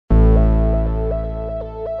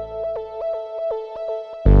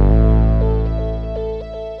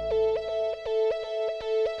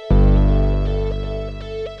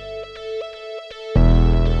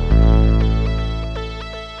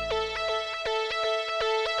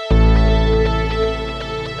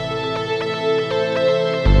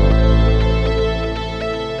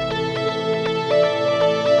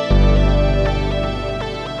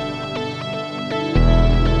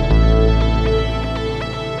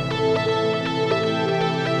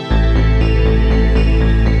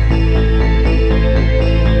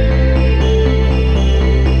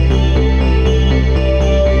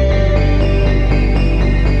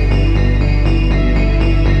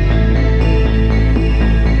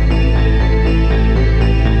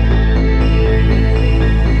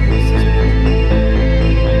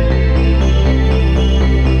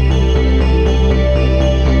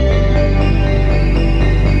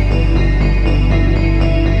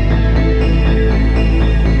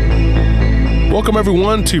Welcome,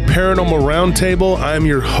 everyone, to Paranormal Roundtable. I'm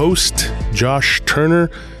your host, Josh Turner,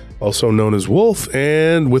 also known as Wolf,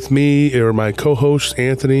 and with me are my co-hosts,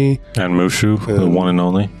 Anthony. And Mushu, the one and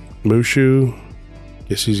only. Mushu.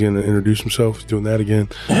 Guess he's going to introduce himself. He's doing that again.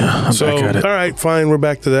 Yeah, I'm back at it. All right, fine. We're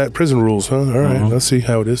back to that. Prison rules, huh? All right, let's see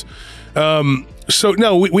how it is.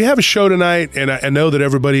 We have a show tonight, and I know that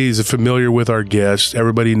everybody is familiar with our guest.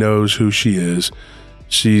 Everybody knows who she is.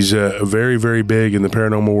 She's very, very big in the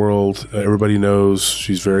paranormal world. Everybody knows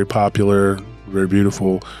she's very popular, very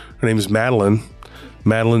beautiful. Her name is Madeline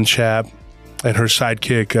Chap, and her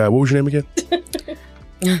sidekick, what was your name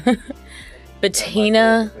again?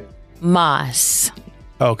 Bettina Moss.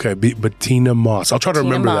 Okay, Bettina Moss. I'll try to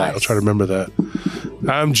remember that.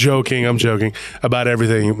 I'm joking about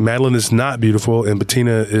everything. Madeline is not beautiful, and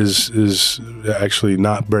Bettina is actually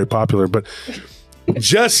not very popular, but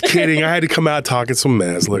just kidding. I had to come out talking some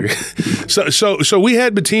mess. Look, so we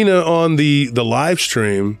had Bettina on the live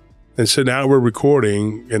stream, and so now we're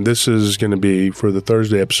recording, and this is going to be for the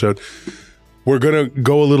Thursday episode. We're going to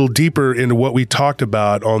go a little deeper into what we talked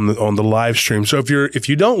about on the live stream. So if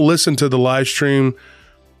you don't listen to the live stream,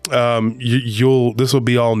 this will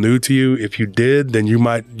be all new to you. If you did, then you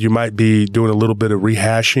might be doing a little bit of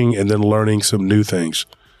rehashing and then learning some new things.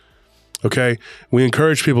 Okay, we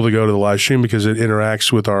encourage people to go to the live stream because it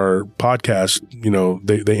interacts with our podcast. You know,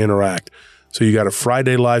 they interact. So you got a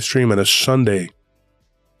Friday live stream and a Sunday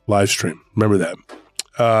live stream. Remember that.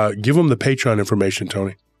 Give them the Patreon information,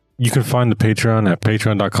 Tony. You can find the Patreon at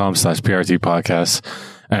patreon.com/PRT podcast.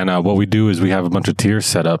 And what we do is we have a bunch of tiers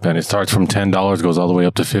set up, and it starts from $10, goes all the way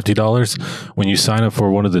up to $50. When you sign up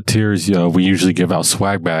for one of the tiers, we usually give out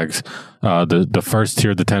swag bags. The first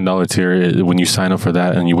tier, the $10 tier, when you sign up for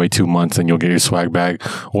that and you wait 2 months, then you'll get your swag bag.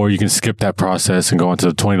 Or you can skip that process and go into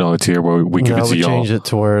the $20 tier where we give it to y'all. Change it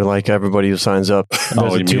to where like everybody who signs up,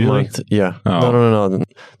 there's a 2 month. Yeah. Oh.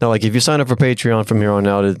 No. Like if you sign up for Patreon from here on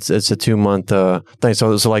out, it's a 2 month thing.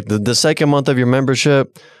 So like the second month of your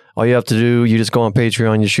membership, all you have to do, you just go on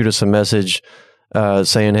Patreon, you shoot us a message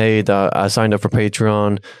saying, hey, I signed up for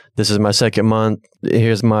Patreon. This is my second month.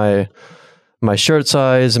 Here's my shirt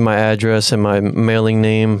size and my address and my mailing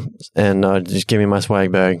name, and just give me my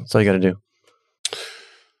swag bag. That's all you got to do.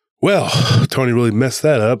 Well, Tony really messed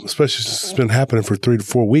that up, especially since it's been happening for 3 to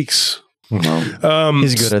 4 weeks.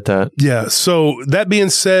 He's good at that. Yeah. So that being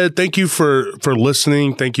said, thank you for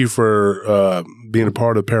listening. Thank you for being a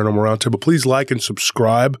part of the Paranormal Roundtable. Please like and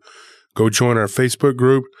subscribe. Go join our Facebook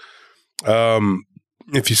group.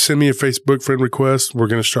 If you send me a Facebook friend request, we're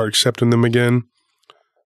going to start accepting them again.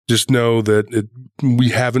 Just know that we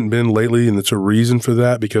haven't been lately, and it's a reason for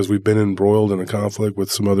that because we've been embroiled in a conflict with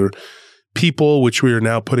some other people, which we are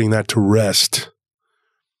now putting that to rest.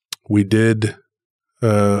 We did,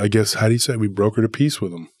 I guess, how do you say, we brokered a peace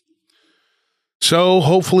with them. So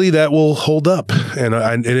hopefully that will hold up. And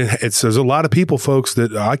there's a lot of people, folks,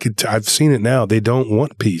 that I've seen it now. They don't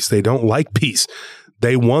want peace. They don't like peace.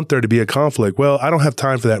 They want there to be a conflict. Well, I don't have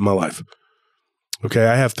time for that in my life. Okay,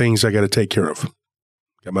 I have things I got to take care of.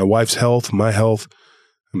 Got my wife's health, my health.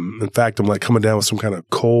 In fact, I'm like coming down with some kind of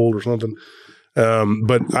cold or something.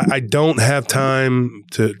 But I don't have time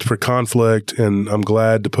for conflict, and I'm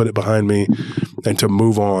glad to put it behind me and to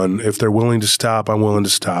move on. If they're willing to stop, I'm willing to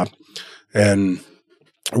stop. And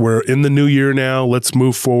we're in the new year now. Let's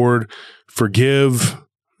move forward, forgive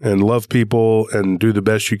and love people, and do the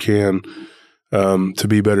best you can to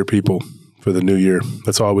be better people for the new year.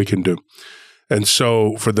 That's all we can do. And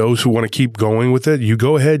so for those who want to keep going with it, you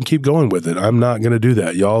go ahead and keep going with it. I'm not going to do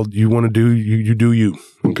that. Y'all, you want to do, you do you.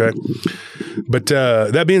 Okay. But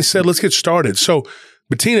that being said, let's get started. So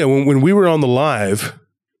Bettina, when we were on the live,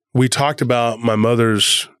 we talked about my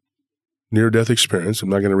mother's near-death experience. I'm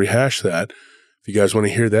not going to rehash that. If you guys want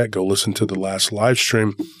to hear that, go listen to the last live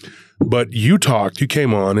stream. But you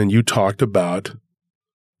came on and you talked about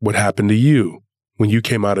what happened to you when you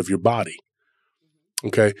came out of your body.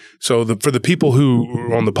 Okay. So for the people who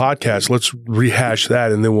are on the podcast, let's rehash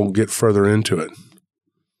that and then we'll get further into it.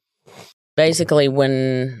 Basically,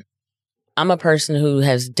 when I'm a person who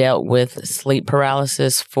has dealt with sleep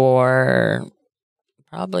paralysis for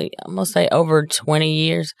probably, I'm going to say over 20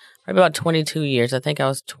 years, probably about 22 years. I think I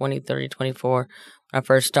was 23, 24 when I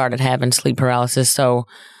first started having sleep paralysis. So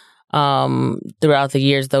throughout the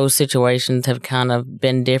years, those situations have kind of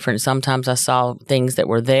been different. Sometimes I saw things that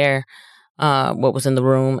were there. What was in the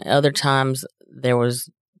room. Other times there was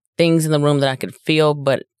things in the room that I could feel,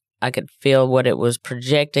 but I could feel what it was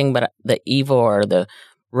projecting, but the evil or the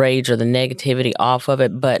rage or the negativity off of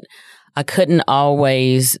it. But I couldn't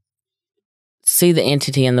always see the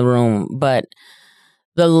entity in the room. But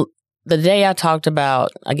the the day I talked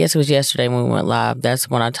about, I guess it was yesterday when we went live, that's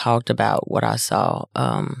when I talked about what I saw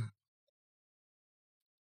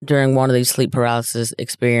during one of these sleep paralysis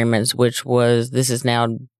experiments, which was, this is now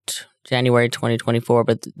January 2024,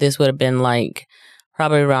 but this would have been like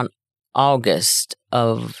probably around August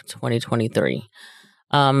of 2023.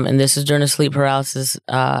 And this is during a sleep paralysis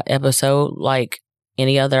episode, like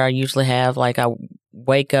any other I usually have. Like I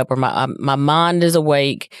wake up, or my mind is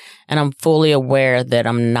awake, and I'm fully aware that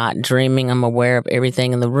I'm not dreaming. I'm aware of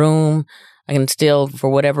everything in the room. I can still, for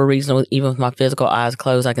whatever reason, even with my physical eyes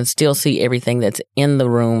closed, I can still see everything that's in the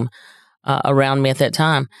room around me at that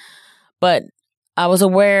time. But I was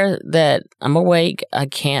aware that I'm awake. I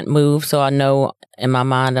can't move, so I know in my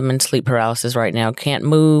mind I'm in sleep paralysis right now. Can't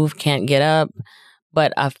move, can't get up,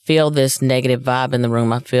 but I feel this negative vibe in the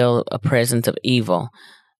room. I feel a presence of evil.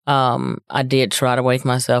 I did try to wake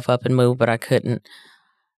myself up and move, but I couldn't.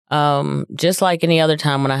 Just like any other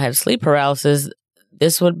time when I had sleep paralysis,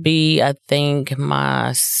 this would be, I think,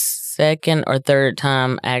 my second or third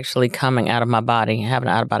time actually coming out of my body, having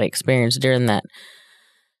an out-of-body experience during that.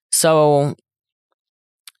 So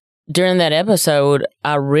during that episode,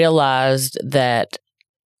 I realized that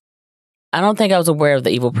I don't think I was aware of the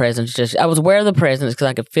evil presence. I was aware of the presence because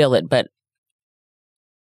I could feel it, but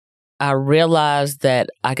I realized that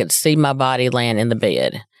I could see my body laying in the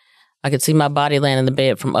bed. I could see my body laying in the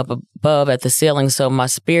bed from up above at the ceiling. So my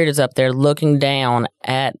spirit is up there looking down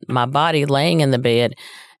at my body laying in the bed.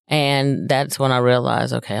 And that's when I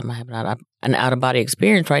realized, okay, I'm having an out-of-body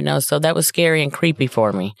experience right now. So that was scary and creepy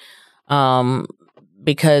for me.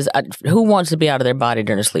 Because who wants to be out of their body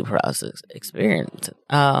during a sleep paralysis experience?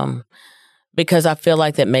 Because I feel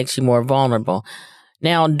like that makes you more vulnerable.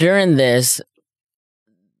 Now, during this,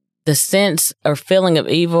 the sense or feeling of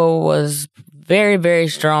evil was very, very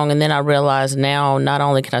strong. And then I realized now, not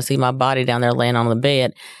only can I see my body down there laying on the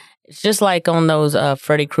bed, it's just like on those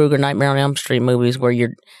Freddy Krueger Nightmare on Elm Street movies where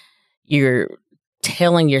you're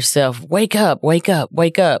telling yourself, wake up, wake up,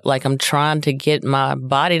 wake up. Like I'm trying to get my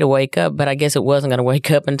body to wake up, but I guess it wasn't going to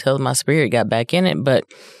wake up until my spirit got back in it. But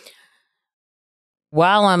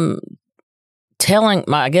while I'm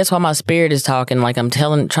while my spirit is talking, like I'm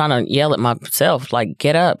trying to yell at myself, like,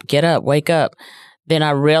 get up, wake up. Then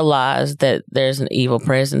I realized that there's an evil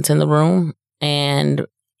presence in the room. And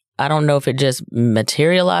I don't know if it just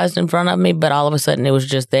materialized in front of me, but all of a sudden it was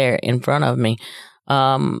just there in front of me.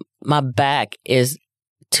 My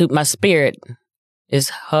spirit is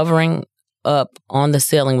hovering up on the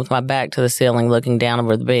ceiling with my back to the ceiling, looking down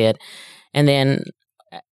over the bed. And then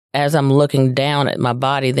as I'm looking down at my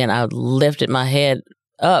body, then I lifted my head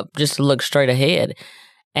up just to look straight ahead.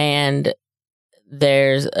 And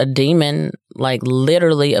there's a demon, like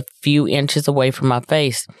literally a few inches away from my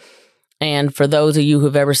face. And for those of you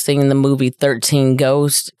who've ever seen the movie 13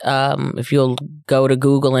 Ghosts, if you'll go to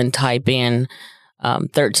Google and type in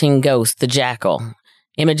 13 Ghosts, the jackal,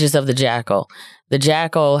 images of the jackal. The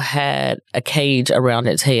jackal had a cage around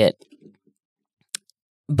its head.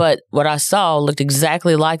 But what I saw looked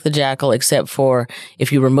exactly like the jackal, except for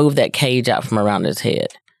if you remove that cage out from around its head.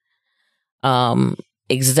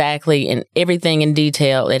 Exactly, and everything in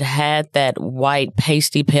detail. It had that white,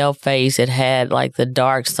 pasty, pale face. It had like the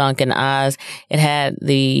dark, sunken eyes. It had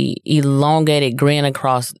the elongated grin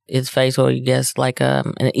across its face, or you guess like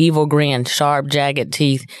an evil grin, sharp, jagged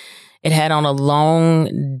teeth. It had on a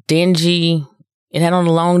long, dingy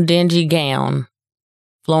gown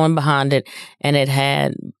flowing behind it, and it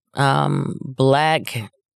had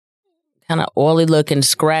black, kind of oily-looking,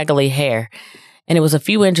 scraggly hair. And it was a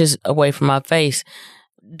few inches away from my face.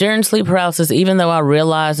 During sleep paralysis, even though I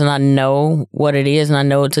realize and I know what it is and I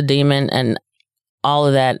know it's a demon and all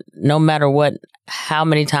of that, no matter how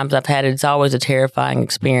many times I've had it, it's always a terrifying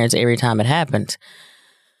experience every time it happens.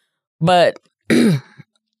 But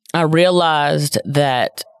I realized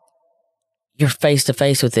that you're face to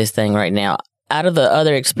face with this thing right now. Out of the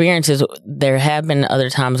other experiences, there have been other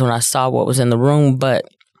times when I saw what was in the room, but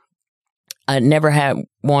I never had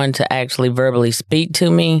one to actually verbally speak to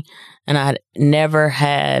me, and I had never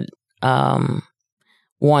had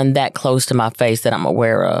one that close to my face that I'm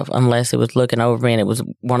aware of, unless it was looking over me, and it was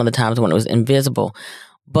one of the times when it was invisible.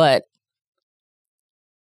 But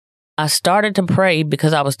I started to pray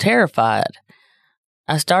because I was terrified.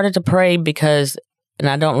 I started to pray because, and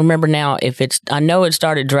I don't remember now I know it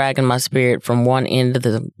started dragging my spirit from one end of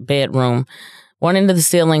the bedroom, one end of the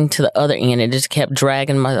ceiling to the other end. It just kept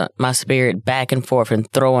dragging my spirit back and forth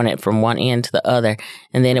and throwing it from one end to the other.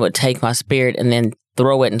 And then it would take my spirit and then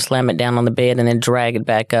throw it and slam it down on the bed and then drag it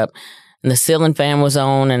back up. And the ceiling fan was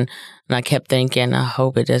on, and I kept thinking, I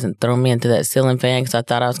hope it doesn't throw me into that ceiling fan because I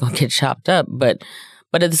thought I was going to get chopped up. But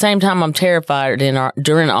But at the same time, I'm terrified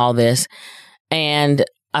during all this. And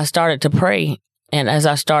I started to pray. And as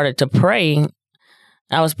I started to pray,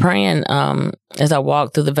 I was praying, as I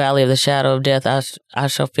walk through the valley of the shadow of death, I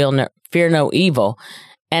shall fear no evil.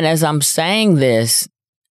 And as I'm saying this,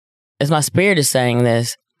 as my spirit is saying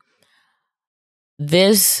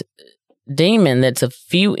this demon that's a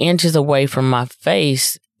few inches away from my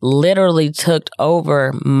face literally took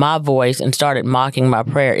over my voice and started mocking my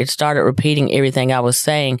prayer. It started repeating everything I was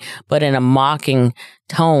saying, but in a mocking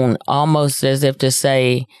tone, almost as if to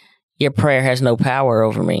say, your prayer has no power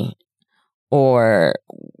over me, or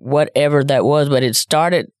whatever that was. But it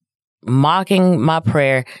started mocking my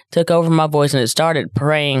prayer, took over my voice, and it started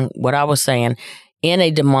praying what I was saying in a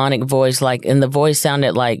demonic voice, and the voice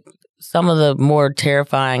sounded like some of the more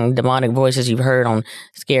terrifying demonic voices you've heard on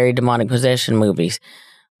scary demonic possession movies.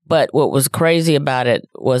 But what was crazy about it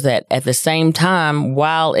was that at the same time,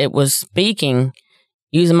 while it was speaking,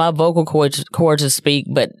 using my vocal cords to speak,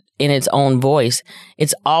 but in its own voice,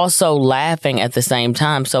 it's also laughing at the same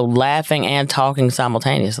time. So laughing and talking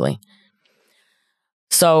simultaneously.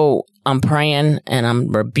 So I'm praying and I'm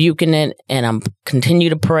rebuking it and I'm continue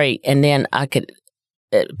to pray. And then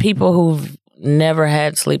people who've never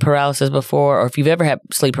had sleep paralysis before, or if you've ever had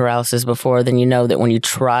sleep paralysis before, then you know that when you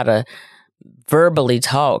try to verbally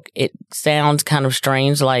talk, it sounds kind of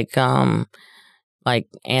strange, like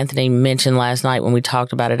Anthony mentioned last night when we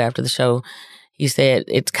talked about it after the show. He said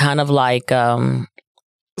it's kind of like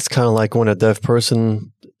it's kind of like when a deaf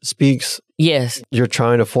person speaks. Yes, you're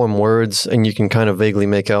trying to form words and you can kind of vaguely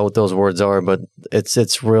make out what those words are, but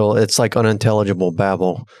it's real. It's like unintelligible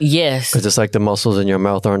babble. Yes, because it's like the muscles in your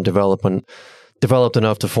mouth aren't developed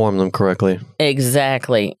enough to form them correctly.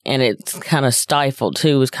 Exactly. And it's kind of stifled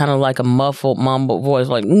too. It's kind of like a muffled, mumbled voice,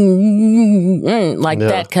 like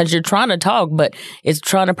that, because you're trying to talk, but it's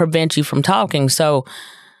trying to prevent you from talking. So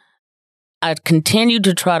I continued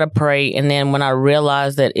to try to pray. And then when I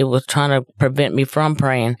realized that it was trying to prevent me from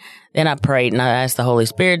praying, then I prayed and I asked the Holy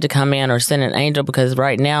Spirit to come in or send an angel, because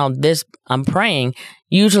right now I'm praying.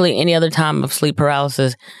 Usually any other time of sleep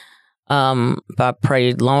paralysis, if I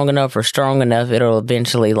pray long enough or strong enough, it'll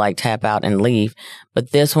eventually tap out and leave.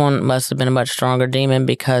 But this one must have been a much stronger demon,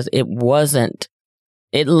 because it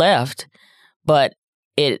left, but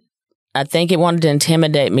I think it wanted to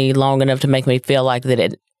intimidate me long enough to make me feel like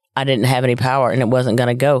that I didn't have any power and it wasn't going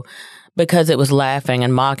to go, because it was laughing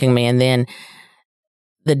and mocking me. And then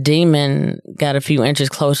the demon got a few inches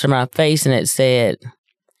closer to my face and it said,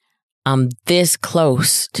 I'm this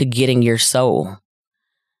close to getting your soul.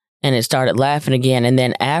 And it started laughing again. And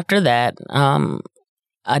then after that,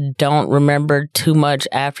 I don't remember too much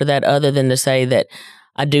after that, other than to say that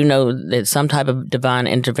I do know that some type of divine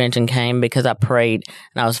intervention came, because I prayed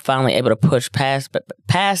and I was finally able to push past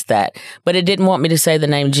that. But it didn't want me to say the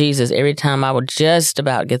name Jesus. Every time I would just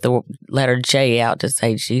about get the letter J out to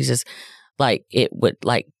say Jesus, it would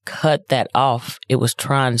cut that off. It was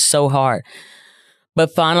trying so hard.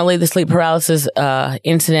 But finally, the sleep paralysis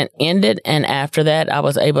incident ended, and after that, I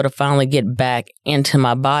was able to finally get back into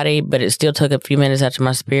my body, but it still took a few minutes after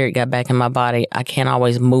my spirit got back in my body. I can't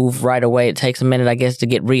always move right away. It takes a minute, I guess, to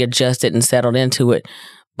get readjusted and settled into it.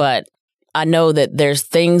 But I know that there's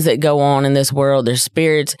things that go on in this world. There's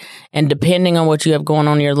spirits, and depending on what you have going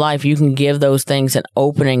on in your life, you can give those things an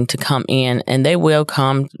opening to come in, and they will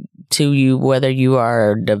come to you, whether you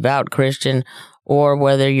are a devout Christian or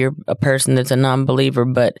whether you're a person that's a non-believer.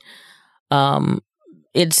 But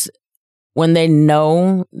it's when they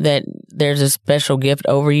know that there's a special gift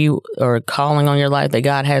over you or a calling on your life that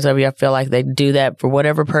God has over you, I feel like they do that for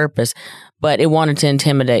whatever purpose. But it wanted to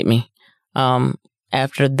intimidate me.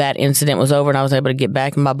 After that incident was over and I was able to get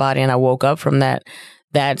back in my body and I woke up from that,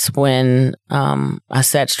 that's when I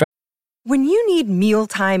sat straight. When you need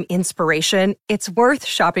mealtime inspiration, it's worth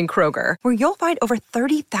shopping Kroger, where you'll find over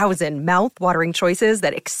 30,000 mouth-watering choices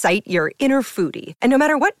that excite your inner foodie. And no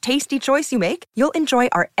matter what tasty choice you make, you'll enjoy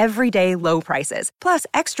our everyday low prices, plus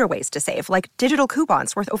extra ways to save, like digital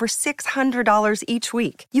coupons worth over $600 each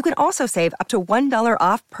week. You can also save up to $1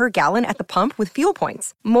 off per gallon at the pump with fuel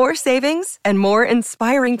points. More savings and more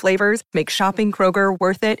inspiring flavors make shopping Kroger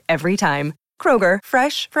worth it every time. Kroger,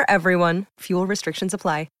 fresh for everyone. Fuel restrictions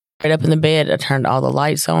apply. Right up in the bed, I turned all the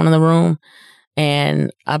lights on in the room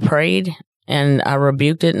and I prayed and I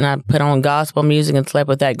rebuked it and I put on gospel music and slept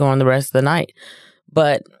with that going the rest of the night.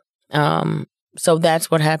 But so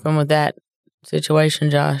that's what happened with that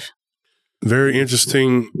situation, Josh. Very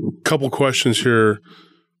interesting. Couple questions here.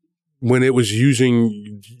 When it was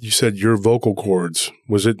using, you said your vocal cords,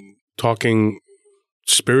 was it talking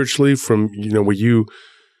spiritually from, were you,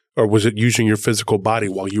 or was it using your physical body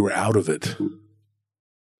while you were out of it?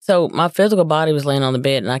 So my physical body was laying on the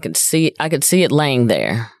bed, and I could see it laying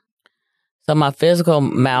there. So my physical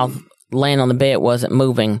mouth laying on the bed wasn't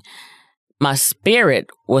moving. My spirit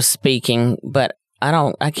was speaking, but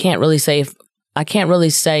I can't really say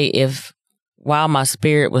if while my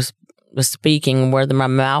spirit was speaking, whether my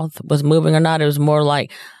mouth was moving or not. It was more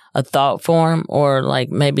like a thought form, or like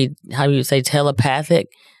maybe how you say telepathic.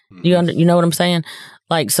 You know what I'm saying?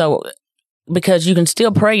 Like, so, because you can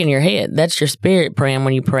still pray in your head. That's your spirit praying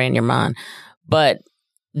when you pray in your mind. But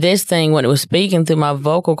this thing, when it was speaking through my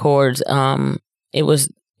vocal cords,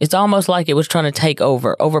 it's almost like it was trying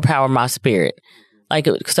to overpower my spirit. Like,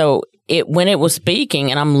 when it was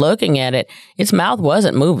speaking and I'm looking at it, its mouth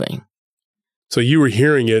wasn't moving. So you were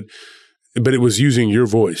hearing it, but it was using your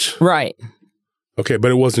voice. Right. Okay,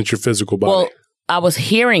 but it wasn't your physical body. Well, I was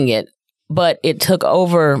hearing it, but it took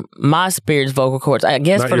over my spirit's vocal cords. I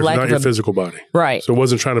guess not your physical body. Right. So it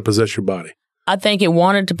wasn't trying to possess your body. I think it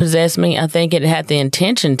wanted to possess me. I think it had the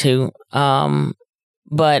intention to.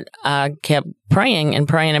 But I kept praying and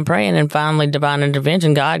praying and praying, and finally divine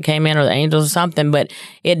intervention, God came in, or the angels or something, but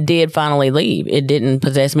it did finally leave. It didn't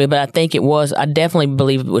possess me, but I definitely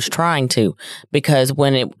believe it was trying to, because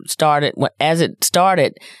as it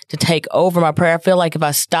started to take over my prayer, I feel like if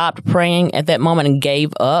I stopped praying at that moment and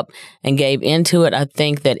gave up and gave into it, I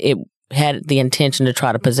think that it had the intention to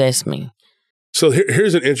try to possess me. So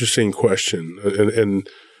here's an interesting question, and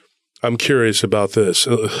I'm curious about this.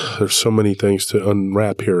 There's so many things to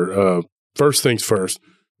unwrap here. First things first,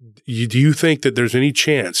 do you think that there's any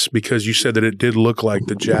chance, because you said that it did look like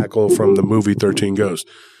the jackal from the movie 13 Ghosts,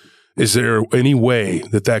 is there any way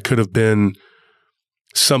that could have been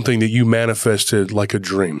something that you manifested like a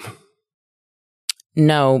dream?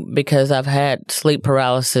 No, because I've had sleep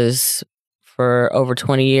paralysis for over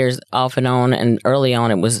 20 years off and on, and early on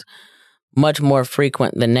it was much more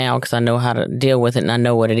frequent than now, because I know how to deal with it and I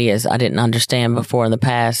know what it is. I didn't understand before in the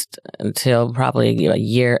past until probably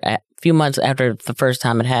a few months after the first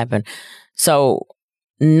time it happened. So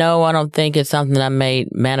no, I don't think it's something that I made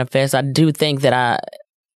manifest. I do think that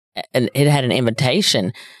it had an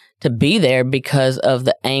invitation to be there because of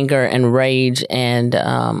the anger and rage and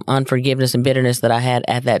unforgiveness and bitterness that I had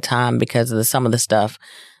at that time, because of some of the stuff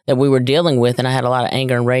that we were dealing with, and I had a lot of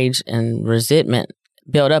anger and rage and resentment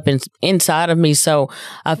built up inside of me. So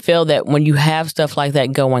I feel that when you have stuff like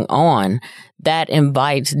that going on, that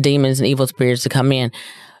invites demons and evil spirits to come in.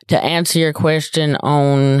 To answer your question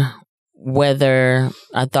on whether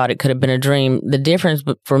I thought it could have been a dream, the difference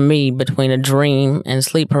for me between a dream and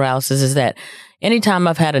sleep paralysis is that anytime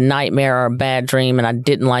I've had a nightmare or a bad dream and I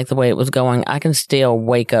didn't like the way it was going, I can still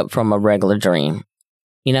wake up from a regular dream.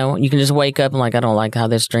 You know, you can just wake up and like, I don't like how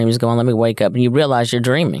this dream is going. Let me wake up. And you realize you're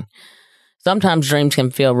dreaming. Sometimes dreams can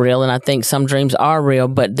feel real, and I think some dreams are real,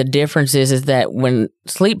 but the difference is that when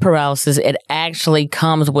sleep paralysis, it actually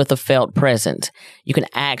comes with a felt presence. You can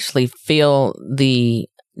actually feel the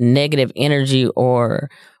negative energy, or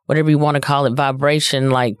whatever you want to call it, vibration,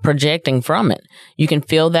 like projecting from it. You can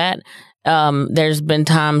feel that. There's been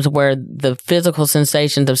times where the physical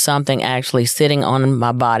sensations of something actually sitting on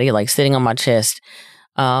my body, like sitting on my chest.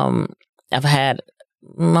 I've had,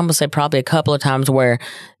 I'm going to say probably a couple of times where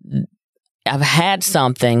I've had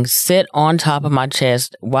something sit on top of my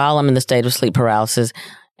chest while I'm in the state of sleep paralysis.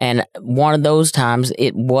 And one of those times,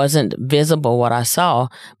 it wasn't visible what I saw,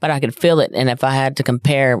 but I could feel it. And if I had to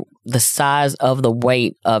compare the size of the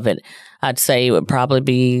weight of it, I'd say it would probably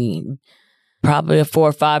be a 4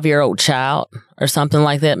 or 5 year old child or something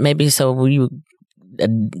like that. Maybe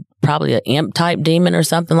probably an imp type demon or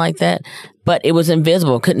something like that. But it was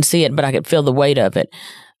invisible. Couldn't see it, but I could feel the weight of it.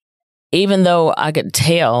 Even though I could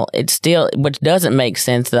tell, it still, which doesn't make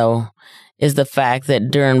sense though, is the fact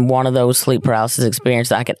that during one of those sleep paralysis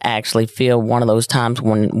experiences, I could actually feel one of those times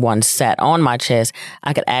when one sat on my chest,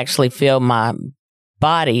 I could actually feel my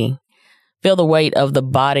body, feel the weight of the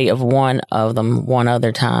body of one of them one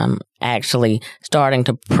other time, actually starting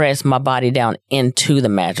to press my body down into the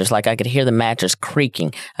mattress. Like I could hear the mattress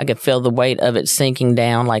creaking. I could feel the weight of it sinking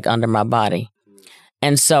down like under my body.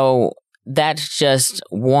 And so that's just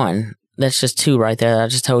one. That's just two right there that I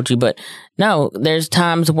just told you. But no, there's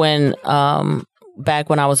times when, back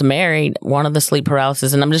when I was married, one of the sleep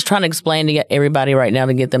paralysis, and I'm just trying to explain to everybody right now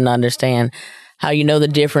to get them to understand how you know the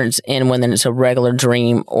difference in when it's a regular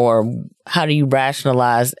dream, or how do you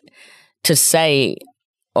rationalize to say,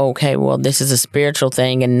 okay, well, this is a spiritual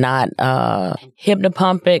thing and not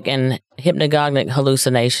hypnopompic and hypnagogic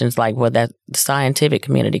hallucinations like what that scientific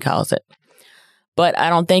community calls it. But I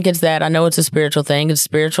don't think it's that. I know it's a spiritual thing. It's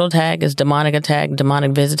spiritual attack. It's demonic attack.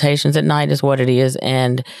 Demonic visitations at night is what it is.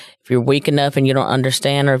 And if you're weak enough and you don't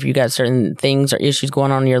understand, or if you got certain things or issues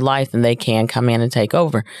going on in your life, then they can come in and take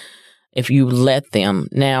over if you let them.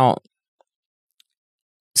 Now,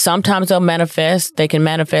 sometimes they'll manifest. They can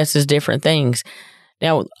manifest as different things.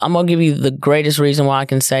 Now, I'm going to give you the greatest reason why I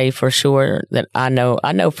can say for sure that I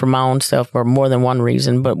know for my own self, for more than one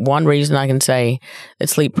reason, but one reason I can say that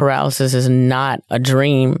sleep paralysis is not a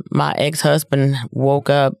dream. My ex-husband woke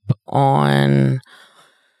up on,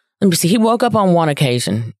 he woke up on one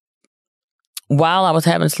occasion while I was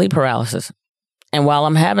having sleep paralysis. And while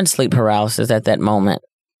I'm having sleep paralysis at that moment,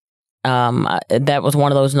 that was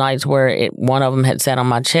one of those nights where one of them had sat on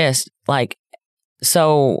my chest.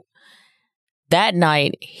 So that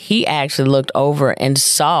night, he actually looked over and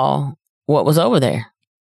saw what was over there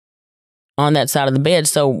on that side of the bed.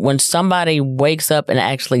 So when somebody wakes up and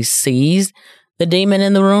actually sees the demon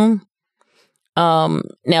in the room,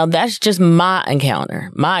 now that's just my encounter,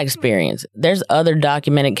 my experience. There's other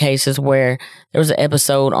documented cases where there was an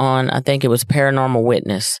episode on, I think it was Paranormal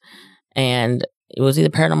Witness, and it was either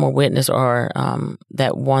Paranormal Witness or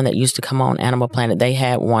that one that used to come on Animal Planet. They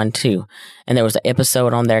had one too. And there was an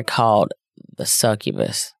episode on there called The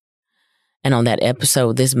Succubus. And on that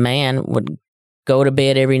episode, this man would go to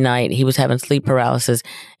bed every night. He was having sleep paralysis,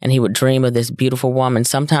 and he would dream of this beautiful woman.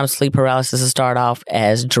 Sometimes sleep paralysis will start off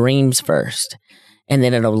as dreams first, and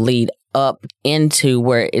then it'll lead up into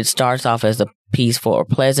where it starts off as a peaceful or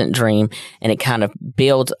pleasant dream, and it kind of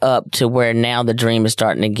builds up to where now the dream is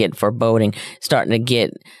starting to get foreboding,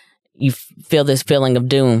 you feel this feeling of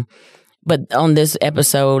doom. But on this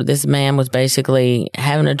episode, this man was basically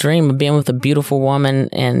having a dream of being with a beautiful woman,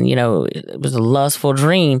 and, it was a lustful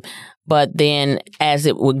dream. But then as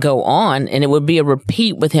it would go on, and it would be a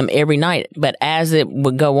repeat with him every night, but as it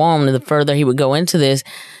would go on, the further he would go into this,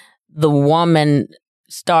 the woman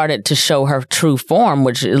started to show her true form,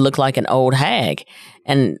 which it looked like an old hag.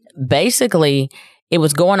 And basically, it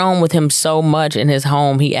was going on with him so much in his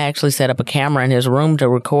home, he actually set up a camera in his room to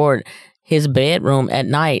record his bedroom at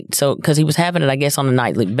night. So, because he was having it, I guess, on a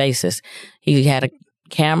nightly basis. He had a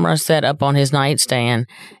camera set up on his nightstand,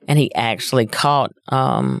 and he actually caught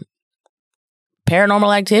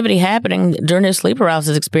paranormal activity happening during his sleep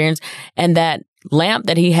paralysis experience. And that lamp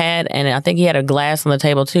that he had, and I think he had a glass on the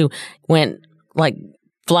table too, went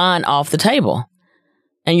flying off the table.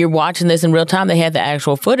 And you're watching this in real time. They had the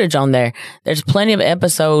actual footage on there. There's plenty of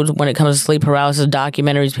episodes when it comes to sleep paralysis,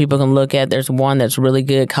 documentaries people can look at. There's one that's really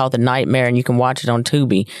good called The Nightmare, and you can watch it on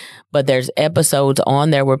Tubi. But there's episodes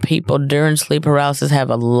on there where people during sleep paralysis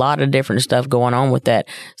have a lot of different stuff going on with that.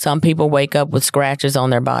 Some people wake up with scratches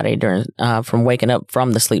on their body from waking up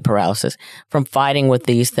from the sleep paralysis, from fighting with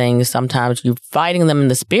these things. Sometimes you're fighting them in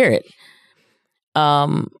the spirit.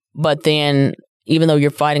 But then, even though you're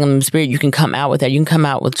fighting them in the spirit, you can come out with that. You can come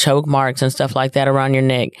out with choke marks and stuff like that around your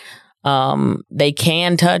neck. They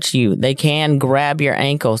can touch you. They can grab your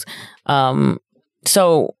ankles.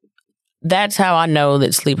 So that's how I know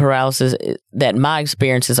that sleep paralysis, that my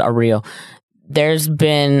experiences are real. There's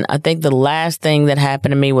been, I think the last thing that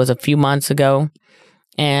happened to me was a few months ago.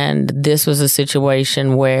 And this was a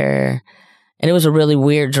situation where, and it was a really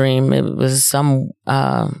weird dream. It was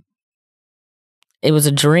it was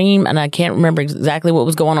a dream, and I can't remember exactly what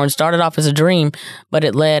was going on. It started off as a dream, but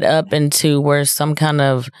it led up into where some kind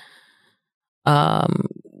of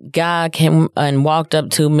guy came and walked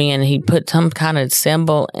up to me, and he put some kind of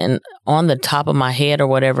symbol on the top of my head or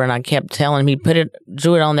whatever, and I kept telling him,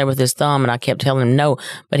 drew it on there with his thumb, and I kept telling him no,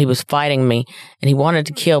 but he was fighting me, and he wanted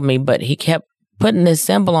to kill me, but he kept putting this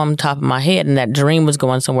symbol on top of my head, and that dream was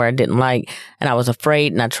going somewhere I didn't like, and I was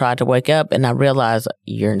afraid, and I tried to wake up, and I realized,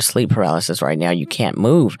 you're in sleep paralysis right now, you can't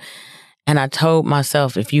move. And I told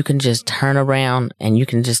myself, if you can just turn around and you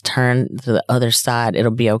can just turn to the other side, it'll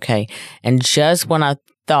be okay. And just when I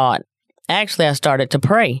thought, actually, I started to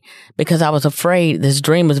pray because I was afraid. This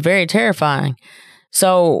dream was very terrifying.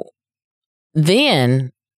 So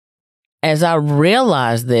then, as I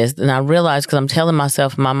realized this, and I realized, because I'm telling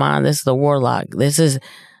myself in my mind, this is a warlock. This is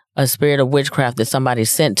a spirit of witchcraft that somebody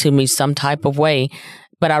sent to me some type of way.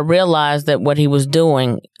 But I realized that what he was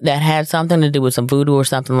doing, that had something to do with some voodoo or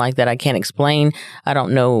something like that. I can't explain. I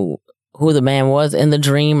don't know who the man was in the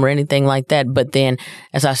dream or anything like that. But then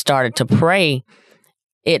as I started to pray,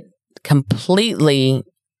 it completely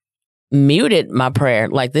muted my prayer.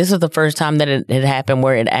 This is the first time that it had happened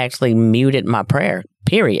where it actually muted my prayer,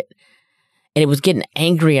 period. And it was getting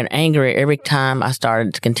angrier and angrier every time I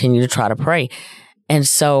started to continue to try to pray. And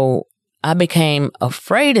so I became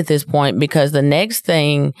afraid at this point, because the next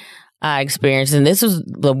thing I experienced, and this was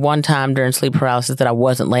the one time during sleep paralysis that I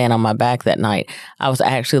wasn't laying on my back that night. I was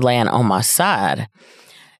actually laying on my side.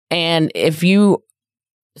 And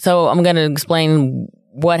so I'm going to explain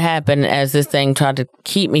what happened as this thing tried to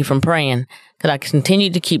keep me from praying, because I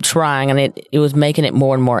continued to keep trying, and it was making it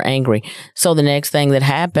more and more angry. So the next thing that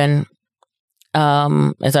happened,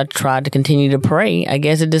 as I tried to continue to pray, I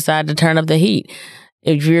guess it decided to turn up the heat.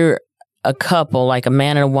 If you're a couple, like a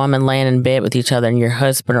man and a woman laying in bed with each other, and your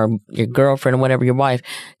husband or your girlfriend or whatever, your wife,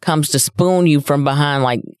 comes to spoon you from behind,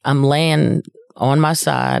 like I'm laying on my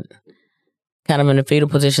side, kind of in a fetal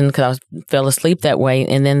position because I fell asleep that way.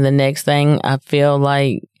 And then the next thing, I feel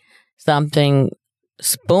like something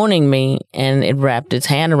spooning me, and it wrapped its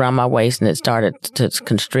hand around my waist, and it started to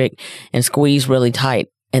constrict and squeeze really tight.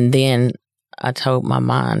 And then I told my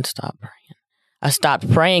mind, stop praying. I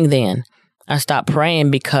stopped praying then. I stopped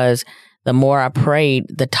praying because the more I prayed,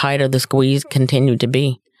 the tighter the squeeze continued to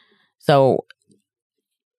be. So,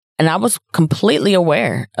 and I was completely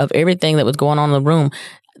aware of everything that was going on in the room.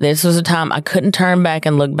 This was a time I couldn't turn back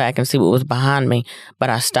and look back and see what was behind me,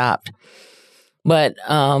 but I stopped. But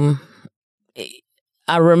I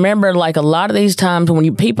remember, like, a lot of these times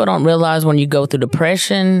when people don't realize when you go through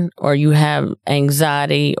depression or you have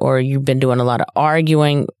anxiety or you've been doing a lot of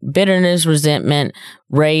arguing, bitterness, resentment,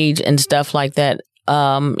 rage, and stuff like that.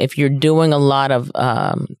 If you're doing a lot of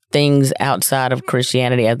things outside of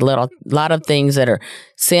Christianity, a lot of things that are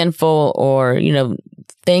sinful, or,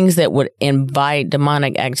 things that would invite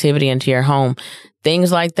demonic activity into your home,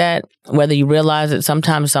 things like that, whether you realize it,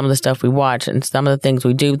 sometimes some of the stuff we watch and some of the things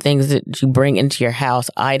we do, things that you bring into your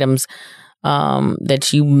house, items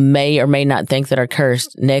that you may or may not think that are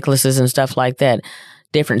cursed, necklaces and stuff like that,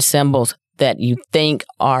 different symbols that you think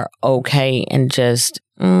are okay, and just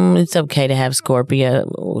it's okay to have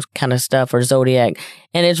Scorpio kind of stuff or Zodiac,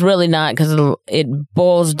 and it's really not, because it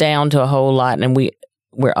boils down to a whole lot, and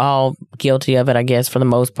we're all guilty of it, I guess, for the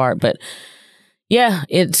most part. But yeah,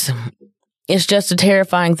 it's just a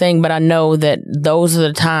terrifying thing. But I know that those are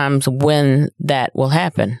the times when that will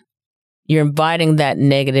happen. You're inviting that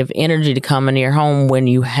negative energy to come into your home when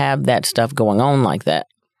you have that stuff going on like that.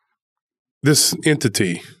 This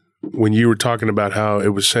entity, when you were talking about how it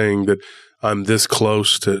was saying that I'm this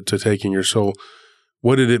close to taking your soul,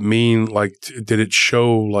 what did it mean? Like, did it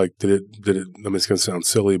show, like, did it, I mean, it's going to sound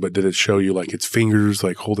silly, but did it show you, like, its fingers,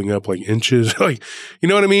 like, holding up, like, inches? Like, you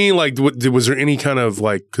know what I mean? Like, was there any kind of,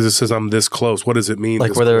 like, because it says I'm this close, what does it mean?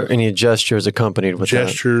 Like, were there any gestures accompanied with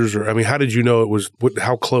gestures? Or, I mean, how did you know it was,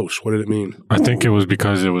 how close? What did it mean? I think it was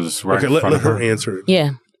because it was right in front of her. Let her answer it.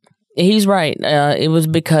 Yeah. He's right. It was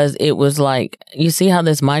because it was like, you see how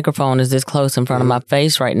this microphone is this close in front of my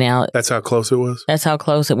face right now? That's how close it was? That's how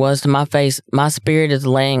close it was to my face. My spirit is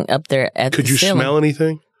laying up there at the ceiling. Could you smell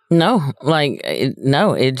anything? No.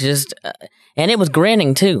 No. It just, and it was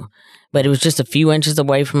grinning too. But it was just a few inches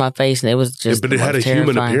away from my face, and it was just But it had a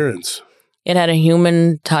human appearance. It had a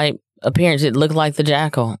human type appearance. It looked like the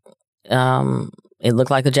jackal. It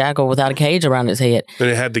looked like the jackal without a cage around its head. And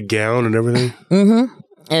it had the gown and everything? Mm-hmm.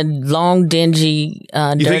 And long, dingy, dirty-looking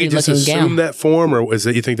gown. You think it just assumed that form, or is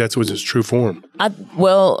that you think that was its true form?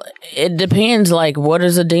 Well, it depends. Like, what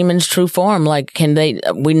is a demon's true form? Like,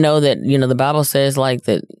 we know that, the Bible says, like,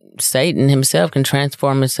 that Satan himself can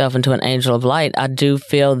transform himself into an angel of light. I do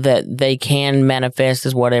feel that they can manifest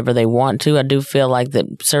as whatever they want to. I do feel like that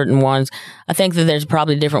certain ones, I think that there's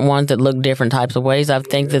probably different ones that look different types of ways. I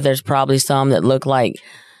think that there's probably some that look like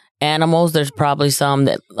animals. There's probably some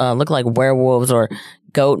that look like werewolves or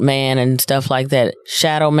goat man and stuff like that,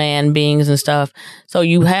 shadow man beings and stuff. So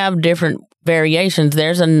you have different variations.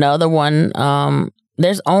 There's another one.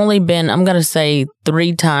 There's only been, I'm going to say,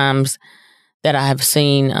 3 times that I have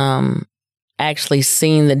seen, actually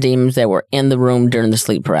seen the demons that were in the room during the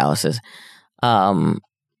sleep paralysis. I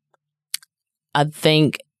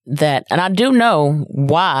think that, and I do know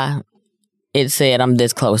why it said I'm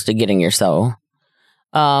this close to getting your soul.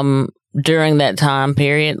 During that time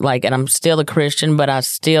period, and I'm still a Christian, but I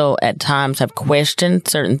still at times have questioned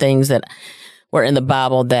certain things that were in the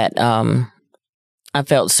Bible that I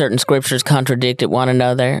felt certain scriptures contradicted one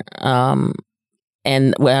another.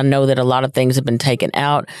 And when I know that a lot of things have been taken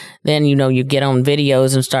out, then, you get on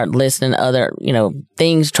videos and start listening to other,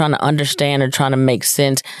 things, trying to understand or trying to make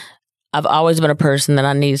sense. I've always been a person that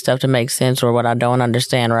I need stuff to make sense, or what I don't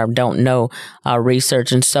understand or I don't know,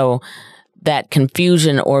 research. And so that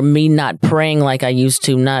confusion, or me not praying like I used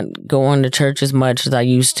to, not going to church as much as I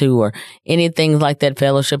used to, or anything like that,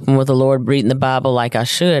 fellowshipping with the Lord, reading the Bible like I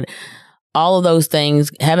should, all of those things,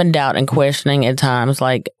 having doubt and questioning at times,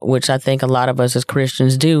 which I think a lot of us as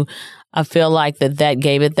Christians do, I feel like that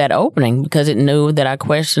gave it that opening because it knew that I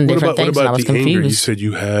questioned different things and I was confused. Anger? You said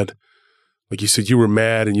you had, like you said, you were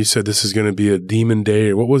mad and you said this is going to be a demon day.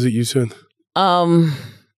 Or what was it you said?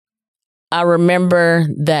 I remember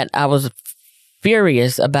that I was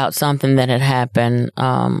furious about something that had happened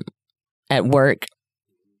at work,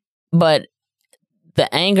 but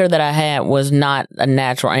the anger that I had was not a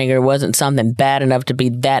natural anger. It wasn't something bad enough to be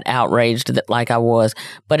that outraged like I was.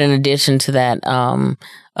 But in addition to that,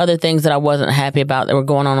 other things that I wasn't happy about that were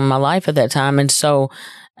going on in my life at that time. And so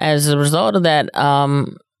as a result of that,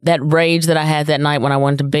 that rage that I had that night when I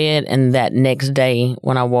went to bed and that next day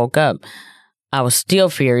when I woke up, I was still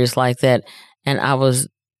furious like that. And I was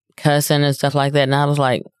cussing and stuff like that. And I was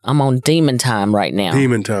like, I'm on demon time right now.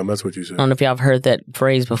 Demon time. That's what you said. I don't know if y'all have heard that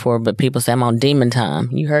phrase before, but people say I'm on demon time.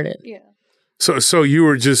 You heard it? Yeah. So you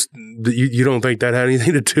were just, you don't think that had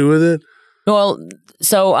anything to do with it? Well,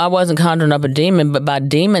 so I wasn't conjuring up a demon, but by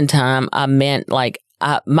demon time, I meant like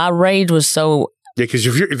my rage was so. Yeah, because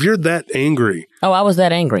if you're that angry. Oh, I was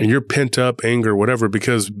that angry. And you're pent up anger, whatever,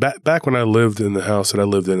 because back when I lived in the house that I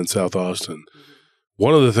lived in South Austin,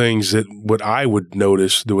 one of the things that what I would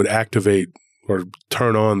notice that would activate or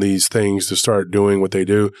turn on these things to start doing what they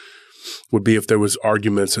do would be if there was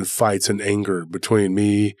arguments and fights and anger between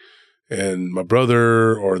me and my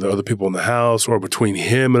brother or the other people in the house, or between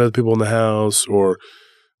him and other people in the house, or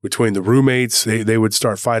between the roommates. They would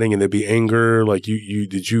start fighting and there'd be anger. Like,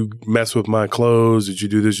 did you mess with my clothes? Did you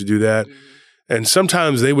do this? Did you do that? Mm-hmm. And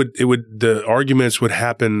sometimes the arguments would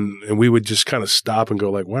happen and we would just kind of stop and go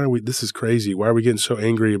like, this is crazy. Why are we getting so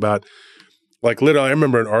angry about, like, literally, I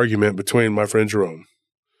remember an argument between my friend Jerome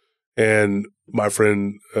and my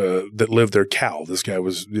friend that lived there, Cal. This guy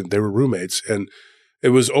they were roommates, and it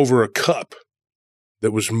was over a cup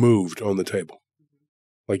that was moved on the table.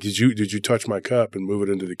 Like, did you touch my cup and move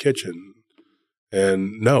it into the kitchen?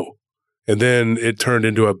 And no. And then it turned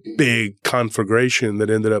into a big conflagration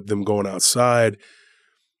that ended up them going outside.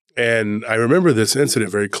 And I remember this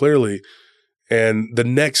incident very clearly. And the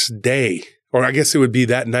next day, or I guess it would be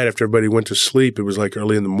that night after everybody went to sleep, it was like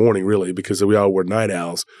early in the morning, really, because we all were night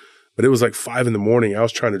owls. But it was like 5 a.m. I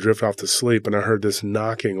was trying to drift off to sleep, and I heard this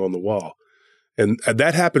knocking on the wall. And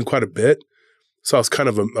that happened quite a bit. So I was kind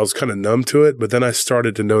of numb to it. But then I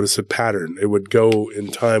started to notice a pattern. It would go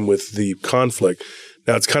in time with the conflict.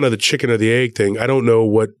 Now, it's kind of the chicken or the egg thing. I don't know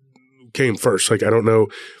what came first. Like, I don't know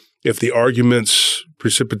if the arguments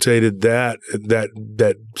precipitated that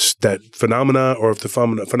phenomena, or if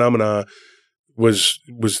the phenomena was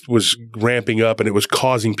ramping up and it was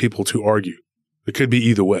causing people to argue. It could be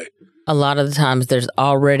either way. A lot of the times there's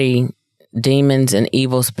already demons and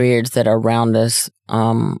evil spirits that are around us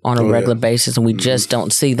on a regular basis, and we just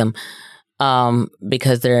don't see them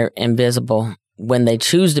because they're invisible when they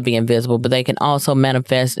choose to be invisible, but they can also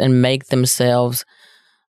manifest and make themselves,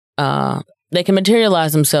 they can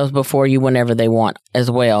materialize themselves before you whenever they want as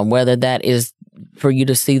well, whether that is for you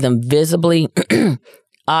to see them visibly,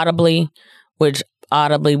 audibly, which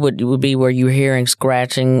audibly would be where you're hearing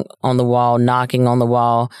scratching on the wall, knocking on the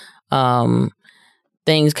wall,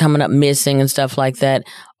 things coming up missing and stuff like that,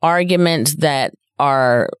 arguments that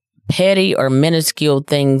are petty or minuscule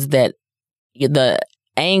things that the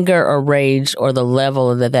anger or rage or the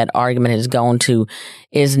level that argument has gone to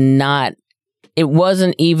is not, it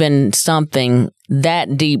wasn't even something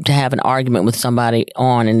that deep to have an argument with somebody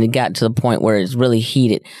on, and it got to the point where it's really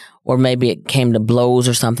heated, or maybe it came to blows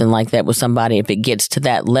or something like that with somebody. If it gets to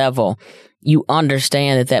that level, you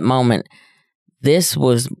understand at that moment, this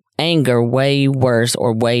was anger way worse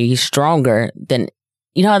or way stronger than,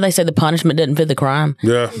 you know how they say the punishment doesn't fit the crime?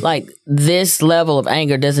 Yeah. Like, this level of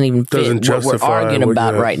anger doesn't even fit what we're arguing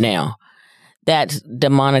about right now. That's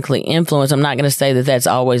demonically influenced. I'm not going to say that that's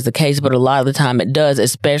always the case, but a lot of the time it does,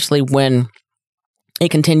 especially when it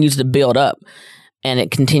continues to build up and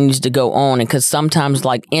it continues to go on. And because sometimes,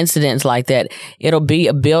 like, incidents like that, it'll be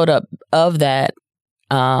a buildup of that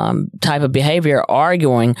type of behavior,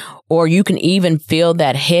 arguing, or you can even feel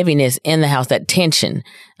that heaviness in the house, that tension.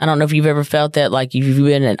 I don't know if you've ever felt that, like, if you've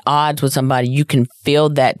been at odds with somebody, you can feel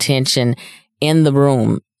that tension in the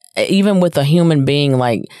room, even with a human being,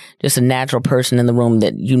 like just a natural person in the room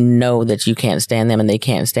that you know that you can't stand them and they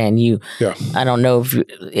can't stand you. Yeah. I don't know if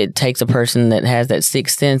it takes a person that has that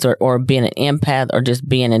sixth sense or being an empath or just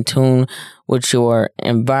being in tune with your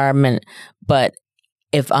environment, but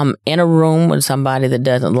if I'm in a room with somebody that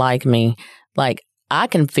doesn't like me, like, I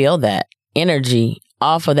can feel that energy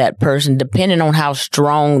off of that person, depending on how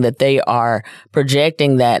strong that they are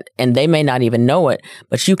projecting that, and they may not even know it,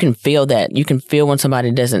 but you can feel that. You can feel when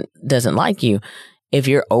somebody doesn't like you. If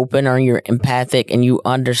you're open or you're empathic and you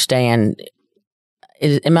understand,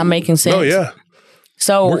 Am I making sense? Oh, yeah.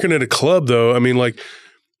 So working at a club, though, I mean, like,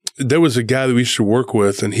 there was a guy that we used to work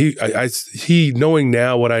with, and he knowing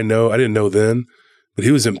now what I know, I didn't know then, but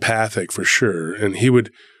he was empathic for sure. And he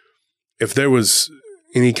would, if there was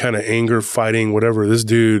any kind of anger, fighting, whatever, this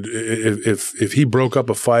dude, if he broke up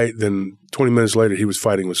a fight, then 20 minutes later, he was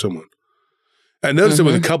fighting with someone. I noticed it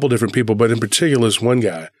with a couple different people, but in particular, this one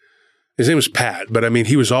guy, his name was Pat, but I mean,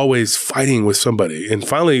 he was always fighting with somebody. And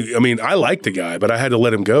finally, I mean, I liked the guy, but I had to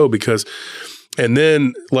let him go because, and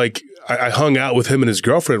then like I hung out with him and his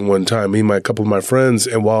girlfriend one time, me and a couple of my friends.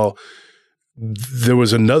 And while there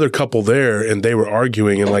was another couple there and they were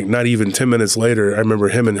arguing, and like not even 10 minutes later, I remember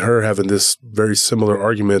him and her having this very similar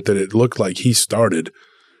argument that it looked like he started.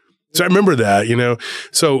 So I remember that, you know.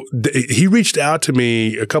 So he reached out to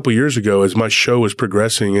me a couple years ago as my show was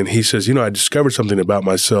progressing, and he says, you know, I discovered something about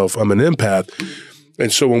myself. I'm an empath.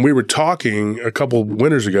 And so when we were talking a couple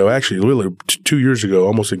winters ago, actually really 2 years ago,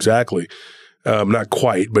 almost exactly, not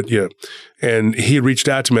quite, but yeah. And he had reached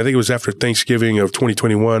out to me, I think it was after Thanksgiving of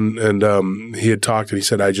 2021, and he had talked and he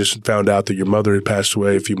said, I just found out that your mother had passed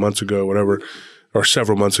away a few months ago, whatever, or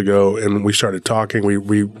several months ago, and we started talking.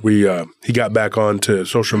 He got back onto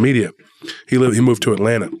social media. He moved to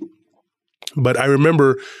Atlanta. But I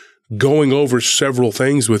remember going over several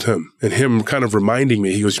things with him and him kind of reminding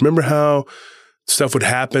me. He goes, remember how stuff would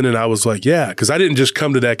happen? And I was like, yeah, because I didn't just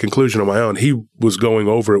come to that conclusion on my own. He was going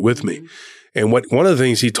over it with me. And one of the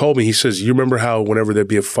things he told me, he says, you remember how whenever there'd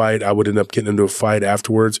be a fight, I would end up getting into a fight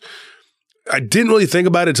afterwards? I didn't really think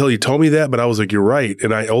about it until he told me that, but I was like, you're right.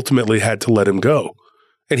 And I ultimately had to let him go.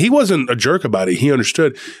 And he wasn't a jerk about it. He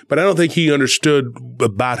understood, but I don't think he understood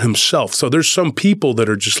about himself. So there's some people that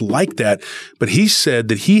are just like that. But he said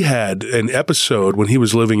that he had an episode when he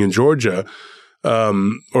was living in Georgia,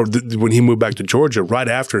 when he moved back to Georgia, right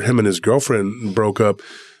after him and his girlfriend broke up,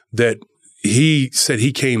 that he said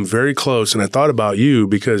he came very close. And I thought about you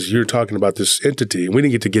because you're talking about this entity. And we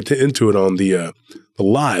didn't get into it on the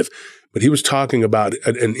live. But he was talking about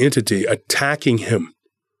an entity attacking him.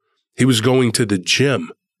 He was going to the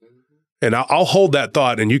gym. And I'll hold that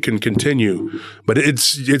thought and you can continue. But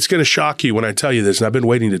it's going to shock you when I tell you this. And I've been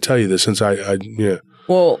waiting to tell you this since yeah.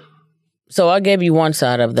 Well, so I gave you one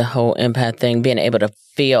side of the whole empath thing, being able to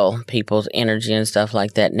feel people's energy and stuff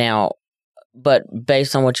like that. Now, but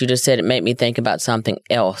based on what you just said, it made me think about something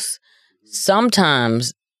else.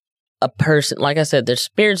 Sometimes a person, like I said, there's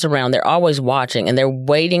spirits around. They're always watching and they're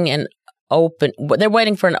waiting they're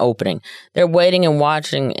waiting for an opening. They're waiting and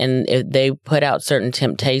watching, and if they put out certain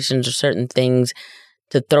temptations or certain things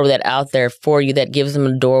to throw that out there for you that gives them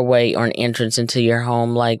a doorway or an entrance into your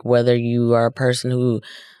home, like whether you are a person who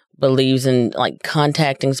believes in like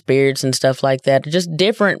contacting spirits and stuff like that, just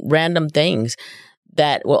different random things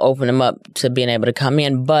that will open them up to being able to come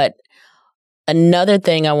in. But another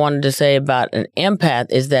thing I wanted to say about an empath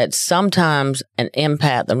is that sometimes a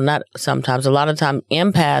lot of times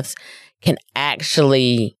empaths can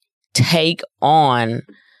actually take on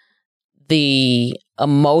the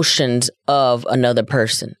emotions of another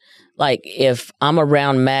person. Like if I'm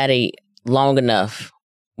around Maddie long enough,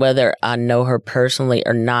 whether I know her personally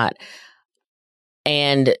or not,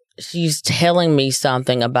 and she's telling me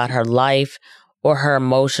something about her life or her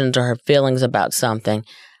emotions or her feelings about something,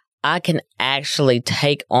 I can actually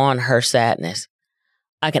take on her sadness.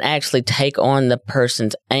 I can actually take on the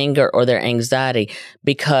person's anger or their anxiety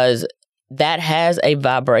because that has a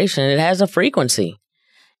vibration. It has a frequency.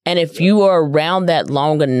 And if you are around that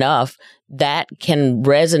long enough, that can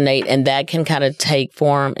resonate and that can kind of take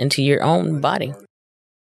form into your own body.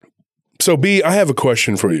 So, B, I have a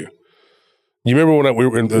question for you. You remember when we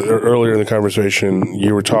were earlier in the conversation,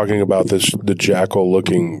 you were talking about the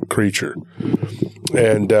jackal-looking creature.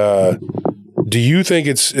 And do you think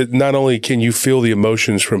not only can you feel the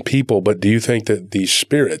emotions from people, but do you think that these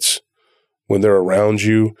spirits, when they're around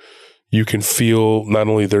you, you can feel not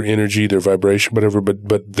only their energy, their vibration, whatever,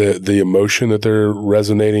 but the emotion that they're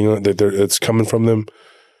resonating on, that's coming from them?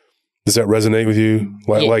 Does that resonate with you?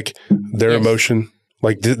 Like their emotion?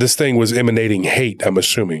 Like this thing was emanating hate, I'm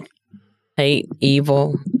assuming. Hate,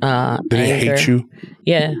 evil, Did anger. it hate you?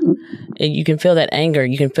 Yeah. You can feel that anger.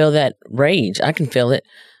 You can feel that rage. I can feel it.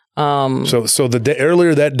 So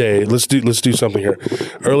earlier that day, let's do something here.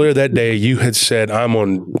 Earlier that day, you had said, I'm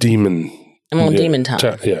on demon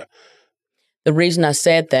time. Yeah. The reason I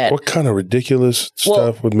said that. What kind of ridiculous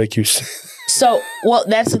stuff would make you say? So,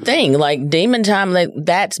 that's the thing. Like demon time,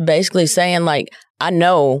 that's basically saying like, I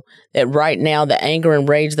know that right now the anger and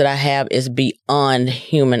rage that I have is beyond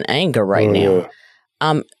human anger right now.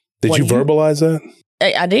 Did you verbalize that?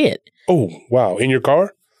 I did. Oh, wow. In your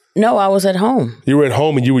car? No, I was at home. You were at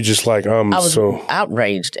home and you were just like, I was so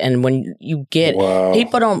outraged. And when you get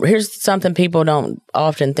people don't. Here's something people don't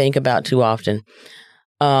often think about too often.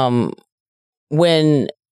 When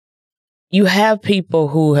you have people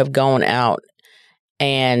who have gone out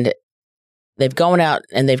and they've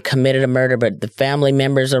committed a murder, but the family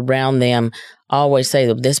members around them always say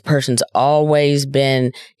that this person's always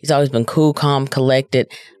been cool, calm,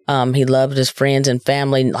 collected. He loved his friends and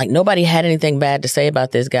family. Like nobody had anything bad to say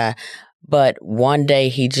about this guy. But one day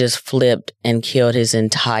he just flipped and killed his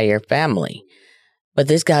entire family. But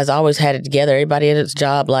this guy's always had it together. Everybody at his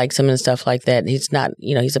job likes him and stuff like that. He's not,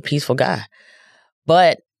 he's a peaceful guy.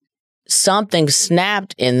 But something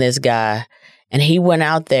snapped in this guy and he went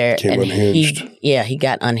out there and he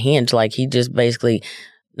got unhinged. Like he just basically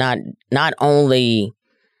not only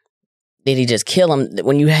did he just kill him,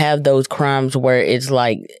 when you have those crimes where it's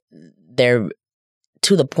like they're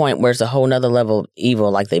to the point where it's a whole nother level of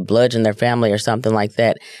evil, like they bludgeon their family or something like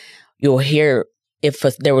that, you'll hear if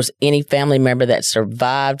there was any family member that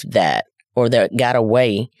survived that or that got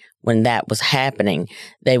away when that was happening,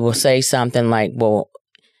 they will say something like, well,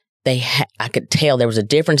 I could tell there was a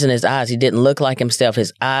difference in his eyes. He didn't look like himself.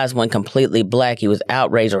 His eyes went completely black. He was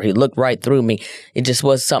outraged or he looked right through me. It just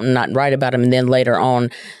was something not right about him. And then later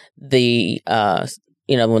on, when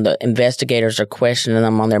the investigators are questioning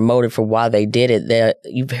them on their motive for why they did it,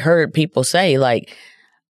 you've heard people say, like,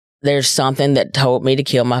 there's something that told me to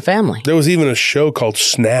kill my family. There was even a show called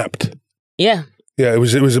Snapped. Yeah. Yeah, it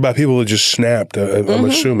was about people that just snapped. I'm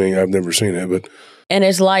assuming. I've never seen it, but. And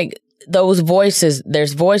it's like those voices,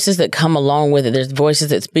 there's voices that come along with it. There's voices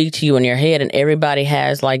that speak to you in your head, and everybody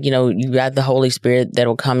has, like, you got the Holy Spirit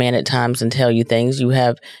that'll come in at times and tell you things. You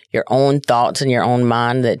have your own thoughts in your own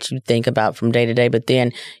mind that you think about from day to day, but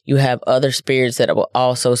then you have other spirits that will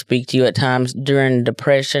also speak to you at times during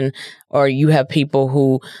depression, or you have people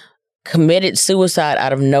who committed suicide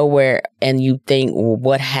out of nowhere, and you think, well,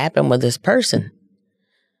 what happened with this person?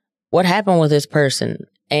 What happened with this person?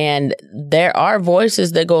 And there are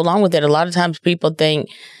voices that go along with it. A lot of times people think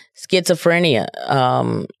schizophrenia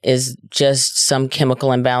is just some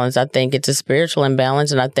chemical imbalance. I think it's a spiritual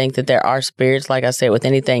imbalance. And I think that there are spirits, like I said, with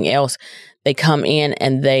anything else, they come in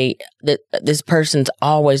and this person's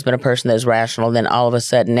always been a person that's rational. Then all of a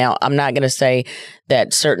sudden, now I'm not going to say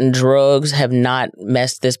that certain drugs have not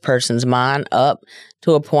messed this person's mind up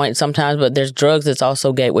to a point sometimes, but there's drugs that's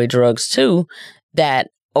also gateway drugs too that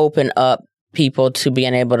open up people to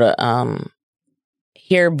being able to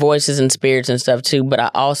hear voices and spirits and stuff too. But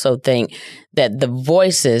I also think that the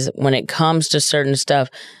voices, when it comes to certain stuff,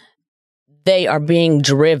 they are being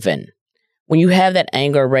driven. When you have that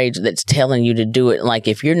anger or rage that's telling you to do it, like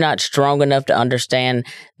if you're not strong enough to understand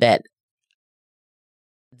that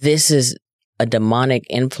this is a demonic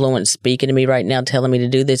influence speaking to me right now, telling me to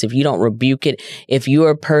do this, if you don't rebuke it, if you're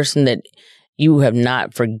a person that you have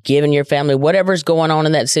not forgiven your family, whatever's going on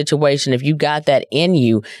in that situation, if you got that in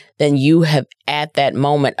you, then you have at that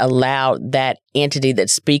moment allowed that entity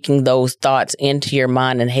that's speaking those thoughts into your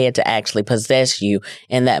mind and head to actually possess you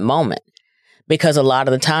in that moment. Because a lot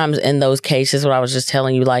of the times in those cases, what I was just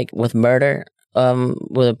telling you, like with murder,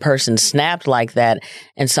 with a person snapped like that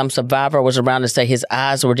and some survivor was around to say his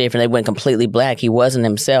eyes were different. They went completely black. He wasn't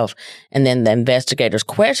himself. And then the investigators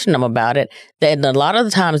questioned him about it. Then a lot of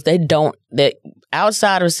the times that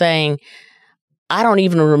outside of saying, I don't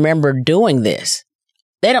even remember doing this.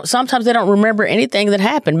 Sometimes they don't remember anything that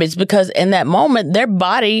happened. But it's because in that moment, their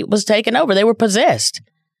body was taken over. They were possessed.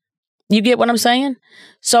 You get what I'm saying?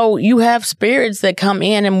 So you have spirits that come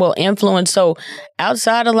in and will influence. So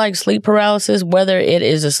outside of like sleep paralysis, whether it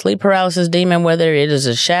is a sleep paralysis demon, whether it is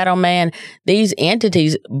a shadow man, these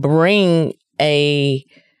entities bring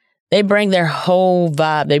their whole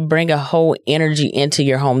vibe. They bring a whole energy into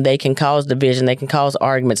your home. They can cause division. They can cause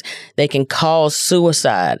arguments. They can cause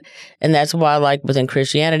suicide. And that's why, like within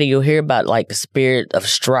Christianity, you'll hear about like the spirit of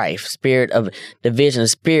strife, spirit of division,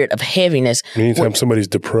 spirit of heaviness. Anytime somebody's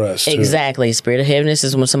depressed. Exactly. Spirit of heaviness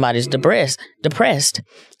is when somebody's depressed.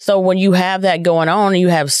 So when you have that going on and you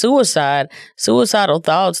have suicidal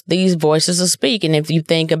thoughts, these voices will speak. And if you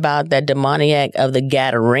think about that demoniac of the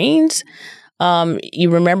Gadarenes, you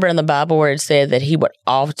remember in the Bible where it said that he would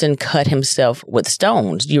often cut himself with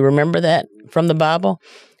stones. Do you remember that from the Bible?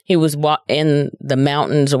 He was in the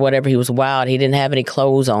mountains or whatever. He was wild. He didn't have any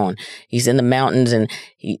clothes on. He's in the mountains and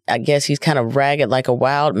I guess he's kind of ragged like a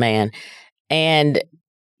wild man. And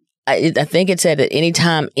I think it said that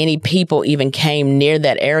anytime any people even came near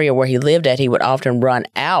that area where he lived at, he would often run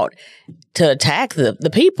out to attack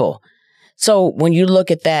the people. So when you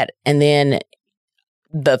look at that and then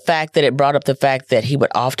the fact that it brought up the fact that he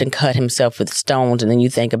would often cut himself with stones. And then you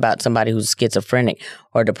think about somebody who's schizophrenic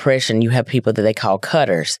or depression, you have people that they call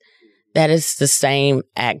cutters. That is the same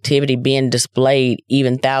activity being displayed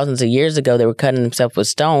even thousands of years ago. They were cutting themselves with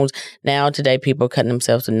stones. Now today, people are cutting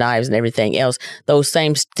themselves with knives and everything else. Those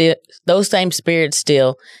same spirits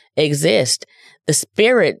still exist. The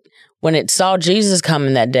spirit, when it saw Jesus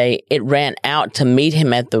coming that day, it ran out to meet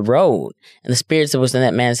him at the road. And the spirits that was in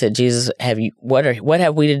that man said, Jesus, what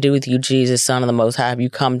have we to do with you, Jesus, Son of the Most High? Have you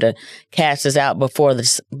come to cast us out before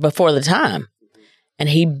the time? And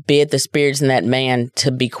he bid the spirits in that man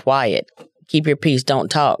to be quiet. Keep your peace, don't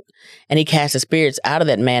talk. And he cast the spirits out of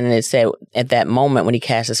that man. And it said at that moment when he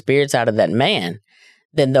cast the spirits out of that man,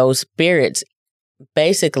 then those spirits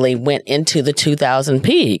basically went into the 2,000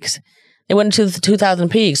 pigs. They went into the 2,000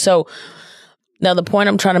 pigs. So now the point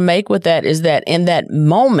I'm trying to make with that is that in that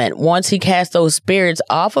moment, once he cast those spirits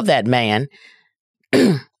off of that man,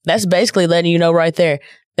 that's basically letting you know right there,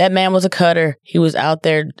 that man was a cutter. He was out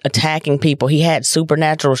there attacking people. He had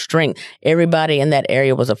supernatural strength. Everybody in that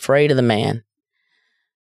area was afraid of the man.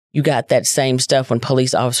 You got that same stuff when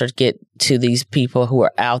police officers get to these people who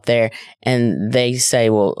are out there and they say,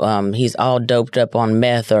 well, he's all doped up on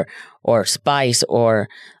meth or spice or,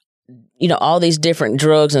 all these different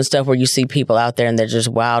drugs and stuff where you see people out there and they're just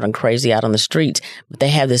wild and crazy out on the streets. But they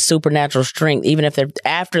have this supernatural strength, even if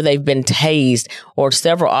after they've been tased or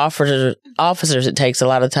several officers, it takes a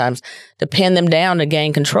lot of times to pin them down to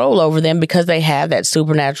gain control over them because they have that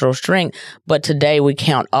supernatural strength. But today we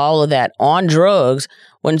count all of that on drugs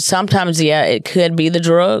when sometimes, it could be the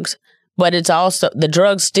drugs. But it's also, the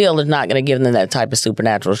drug still is not going to give them that type of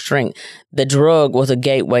supernatural strength. The drug was a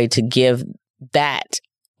gateway to give that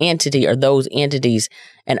entity or those entities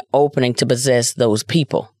an opening to possess those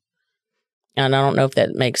people. And I don't know if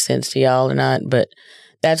that makes sense to y'all or not, but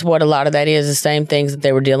that's what a lot of that is. The same things that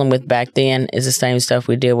they were dealing with back then is the same stuff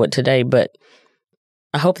we deal with today. But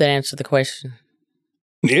I hope that answered the question.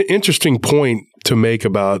 Interesting point to make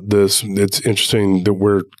about this. It's interesting that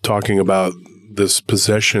we're talking about this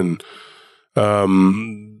possession.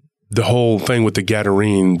 The whole thing with the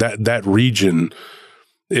Gadarene, that region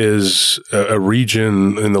is a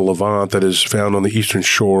region in the Levant that is found on the eastern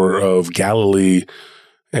shore of Galilee,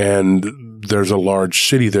 and there's a large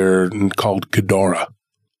city there called Gadara.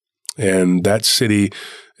 And that city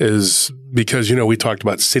is because, we talked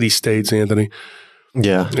about city-states, Anthony.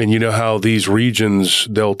 Yeah. And you know how these regions,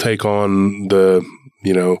 they'll take on the,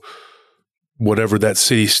 whatever that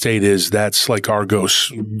city-state is, that's like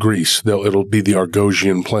Argos, Greece. It'll be the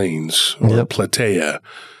Argosian Plains or Plataea.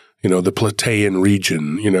 The Plataean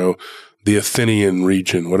region, the Athenian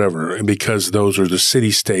region, whatever, because those are the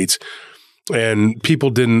city-states. And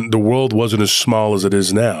the world wasn't as small as it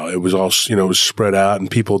is now. It was all, it was spread out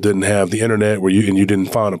and people didn't have the internet where you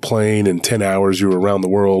didn't find a plane in 10 hours, you were around the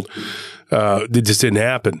world. It just didn't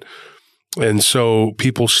happen. And so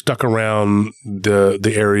people stuck around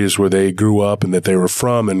the areas where they grew up and that they were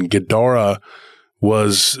from. And Gadara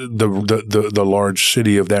was the large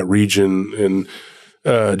city of that region. And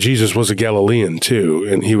Jesus was a Galilean too,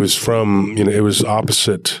 and he was from, it was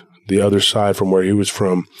opposite the other side from where he was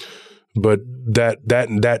from. But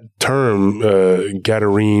that term,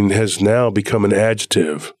 Gadarene, has now become an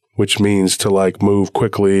adjective, which means to like move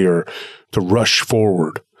quickly or to rush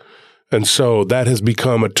forward. And so that has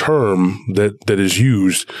become a term that is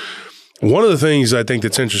used. One of the things I think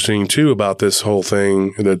that's interesting too about this whole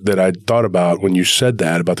thing that I thought about when you said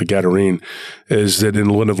that about the Gadarene is that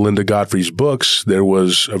in one of Linda Godfrey's books, there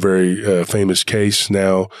was a very famous case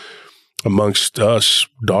now amongst us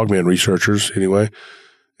dogman researchers anyway,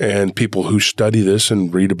 and people who study this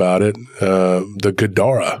and read about it, the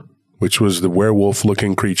Gadara, which was the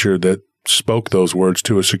werewolf-looking creature that spoke those words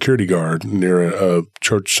to a security guard near a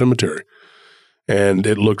church cemetery. And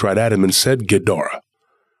it looked right at him and said Gadara.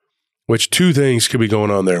 Which two things could be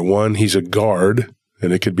going on there. One, he's a guard,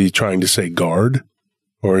 and it could be trying to say guard,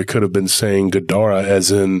 or it could have been saying Gadara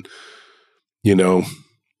as in,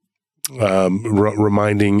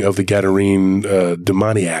 reminding of the Gadarene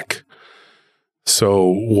demoniac.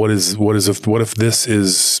 So what if this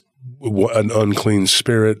is an unclean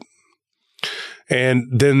spirit? And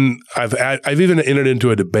then I've even entered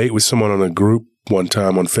into a debate with someone on a group one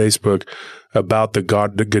time on Facebook about the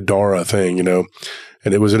Gadara thing,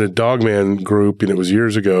 And it was in a dogman group, and it was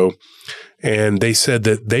years ago. And they said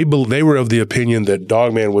that they were of the opinion that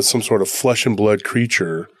dogman was some sort of flesh and blood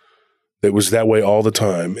creature that was that way all the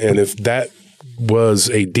time. And if that was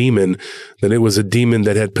a demon, then it was a demon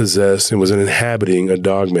that had possessed and was inhabiting a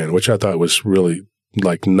dogman, which I thought was really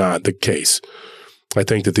like not the case. I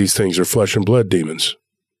think that these things are flesh and blood demons.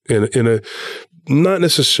 not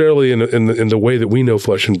necessarily in the way that we know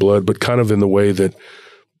flesh and blood, but kind of in the way that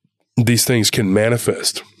these things can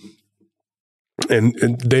manifest. And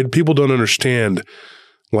people don't understand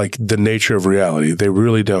like the nature of reality. They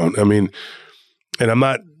really don't. I mean, and I'm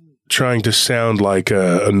not trying to sound like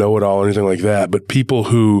a know-it-all or anything like that, but people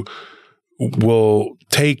who will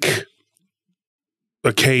take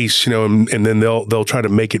a case, and then they'll try to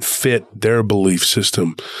make it fit their belief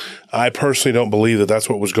system. I personally don't believe that that's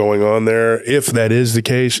what was going on there. If that is the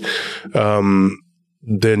case,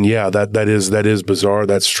 then yeah, that is bizarre.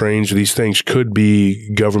 That's strange. These things could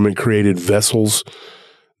be government created vessels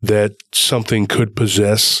that something could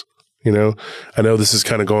possess. I know this is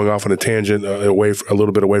kind of going off on a tangent, a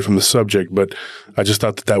little bit away from the subject, but I just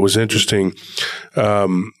thought that was interesting.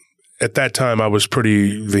 At that time, I was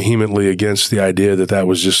pretty vehemently against the idea that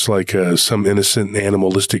was just like some innocent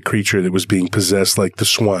animalistic creature that was being possessed like the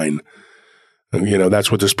swine. That's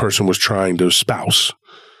what this person was trying to espouse.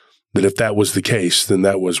 That if that was the case, then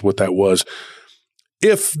that was what that was.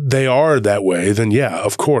 If they are that way, then yeah,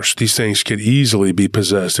 of course, these things could easily be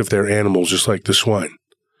possessed if they're animals just like the swine.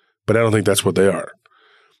 But I don't think that's what they are.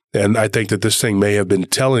 And I think that this thing may have been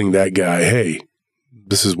telling that guy, hey,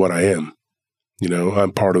 this is what I am.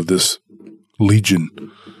 I'm part of this legion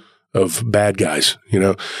of bad guys,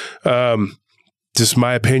 Just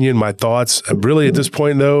my opinion, my thoughts. Really, at this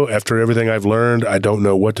point, though, after everything I've learned, I don't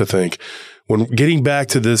know what to think. When getting back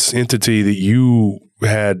to this entity that you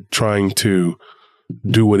had trying to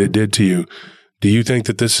do what it did to you, do you think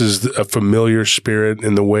that this is a familiar spirit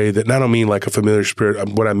in the way that, and I don't mean like a familiar spirit.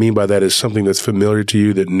 What I mean by that is something that's familiar to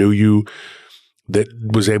you, that knew you, that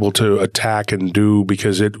was able to attack and do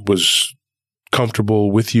because it was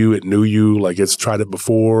comfortable with you. It knew you, like it's tried it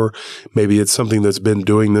before. Maybe it's something that's been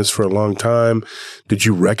doing this for a long time. Did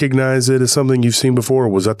you recognize it as something you've seen before? Or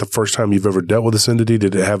was that the first time you've ever dealt with this entity?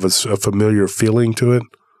 Did it have a familiar feeling to it?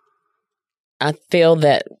 I feel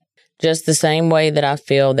that just the same way that I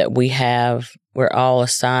feel that we're all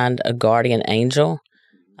assigned a guardian angel.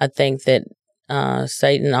 I think that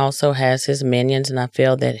Satan also has his minions, and I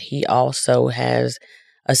feel that he also has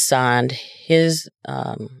assigned his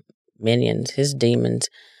minions, his demons,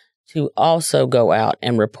 to also go out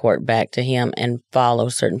and report back to him and follow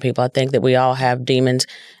certain people. I think that we all have demons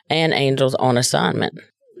and angels on assignment.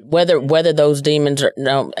 Whether those demons are,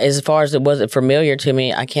 as far as was it familiar to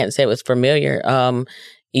me, I can't say it was familiar.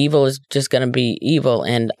 Evil is just going to be evil,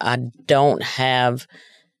 and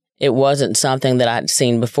it wasn't something that I'd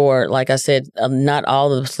seen before. Like I said, not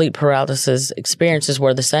all of the sleep paralysis experiences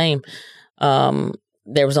were the same.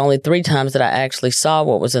 There was only 3 times that I actually saw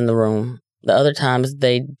what was in the room. The other times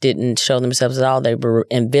they didn't show themselves at all. They were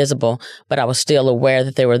invisible, but I was still aware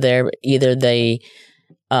that they were there. Either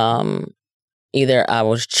I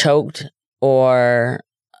was choked, or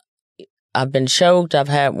I've been choked. I've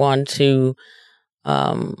had one to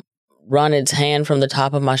run its hand from the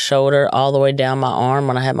top of my shoulder all the way down my arm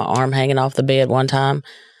when I had my arm hanging off the bed one time.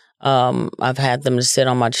 I've had them to sit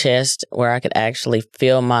on my chest where I could actually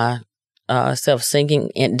feel my self sinking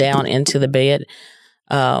down into the bed.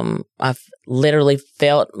 I've literally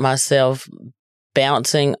felt myself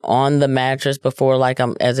bouncing on the mattress before,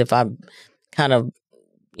 as if I kind of,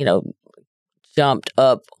 jumped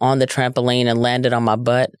up on the trampoline and landed on my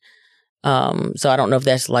butt. So I don't know if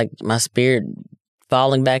that's like my spirit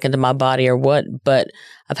falling back into my body or what, but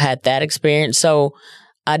I've had that experience. So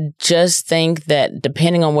I just think that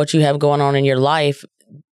depending on what you have going on in your life,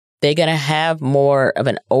 they're going to have more of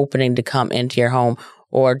an opening to come into your home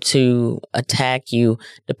or to attack you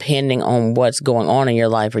depending on what's going on in your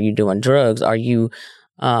life. Are you doing drugs? Are you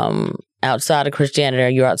outside of Christianity? Are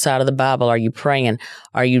you outside of the Bible? Are you praying?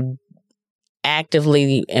 Are you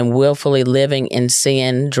actively and willfully living in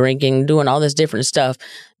sin, drinking, doing all this different stuff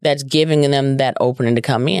that's giving them that opening to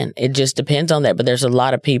come in? It just depends on that. But there's a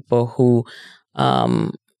lot of people who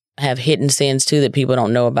have hidden sins too that people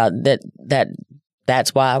don't know about.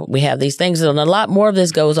 That's why we have these things. And a lot more of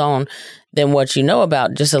this goes on than what you know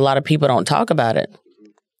about. Just a lot of people don't talk about it.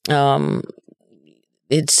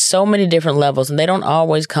 It's so many different levels, and they don't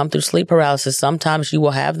always come through sleep paralysis. Sometimes you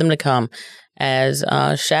will have them to come as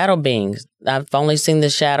shadow beings. I've only seen the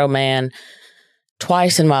shadow man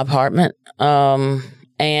twice in my apartment.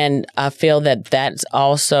 And I feel that that's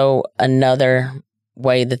also another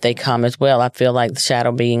way that they come as well. I feel like the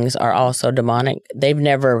shadow beings are also demonic. They've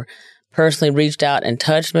never personally reached out and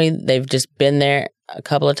touched me. They've just been there a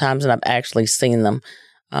couple of times, and I've actually seen them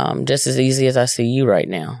just as easy as I see you right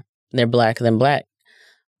now. They're blacker than black.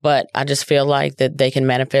 But I just feel like that they can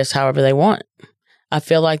manifest however they want. I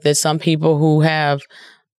feel like there's some people who have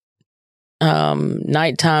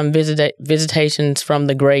nighttime visitations from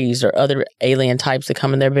the Greys or other alien types that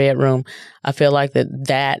come in their bedroom. I feel like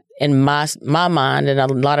that in my mind, and a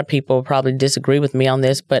lot of people probably disagree with me on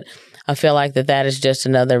this, but I feel like that is just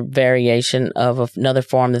another variation of another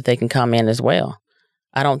form that they can come in as well.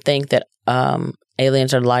 I don't think that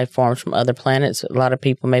aliens are life forms from other planets. A lot of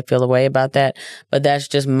people may feel a way about that, but that's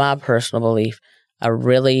just my personal belief. I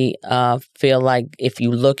really feel like if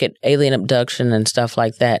you look at alien abduction and stuff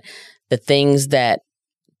like that, the things that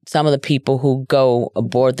some of the people who go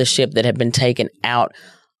aboard the ship that have been taken out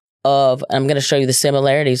of, I'm going to show you the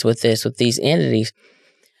similarities with these entities.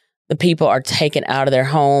 The people are taken out of their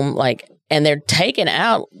home, and they're taken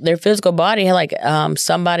out, their physical body,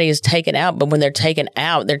 somebody is taken out, but when they're taken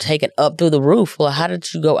out, they're taken up through the roof. Well, how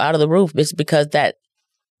did you go out of the roof? It's because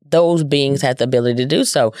those beings had the ability to do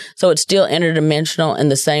so. So it's still interdimensional in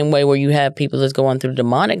the same way where you have people that's going through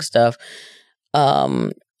demonic stuff,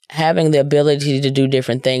 having the ability to do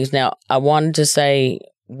different things. Now, I wanted to say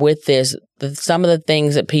with this, some of the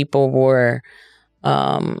things that people were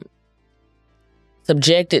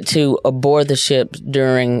subjected to aboard the ships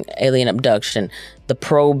during alien abduction, the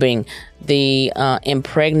probing, the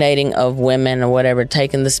impregnating of women or whatever,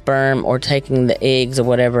 taking the sperm or taking the eggs or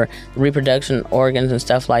whatever, reproduction organs and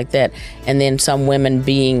stuff like that, and then some women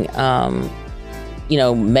being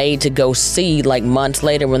made to go see, months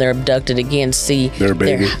later when they're abducted again, see their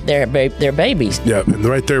babies. Yeah, and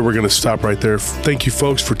right there, we're going to stop right there. Thank you,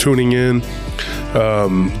 folks, for tuning in.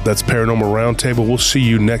 That's Paranormal Roundtable. We'll see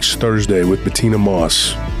you next Thursday with Bettina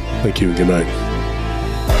Moss. Thank you and good night.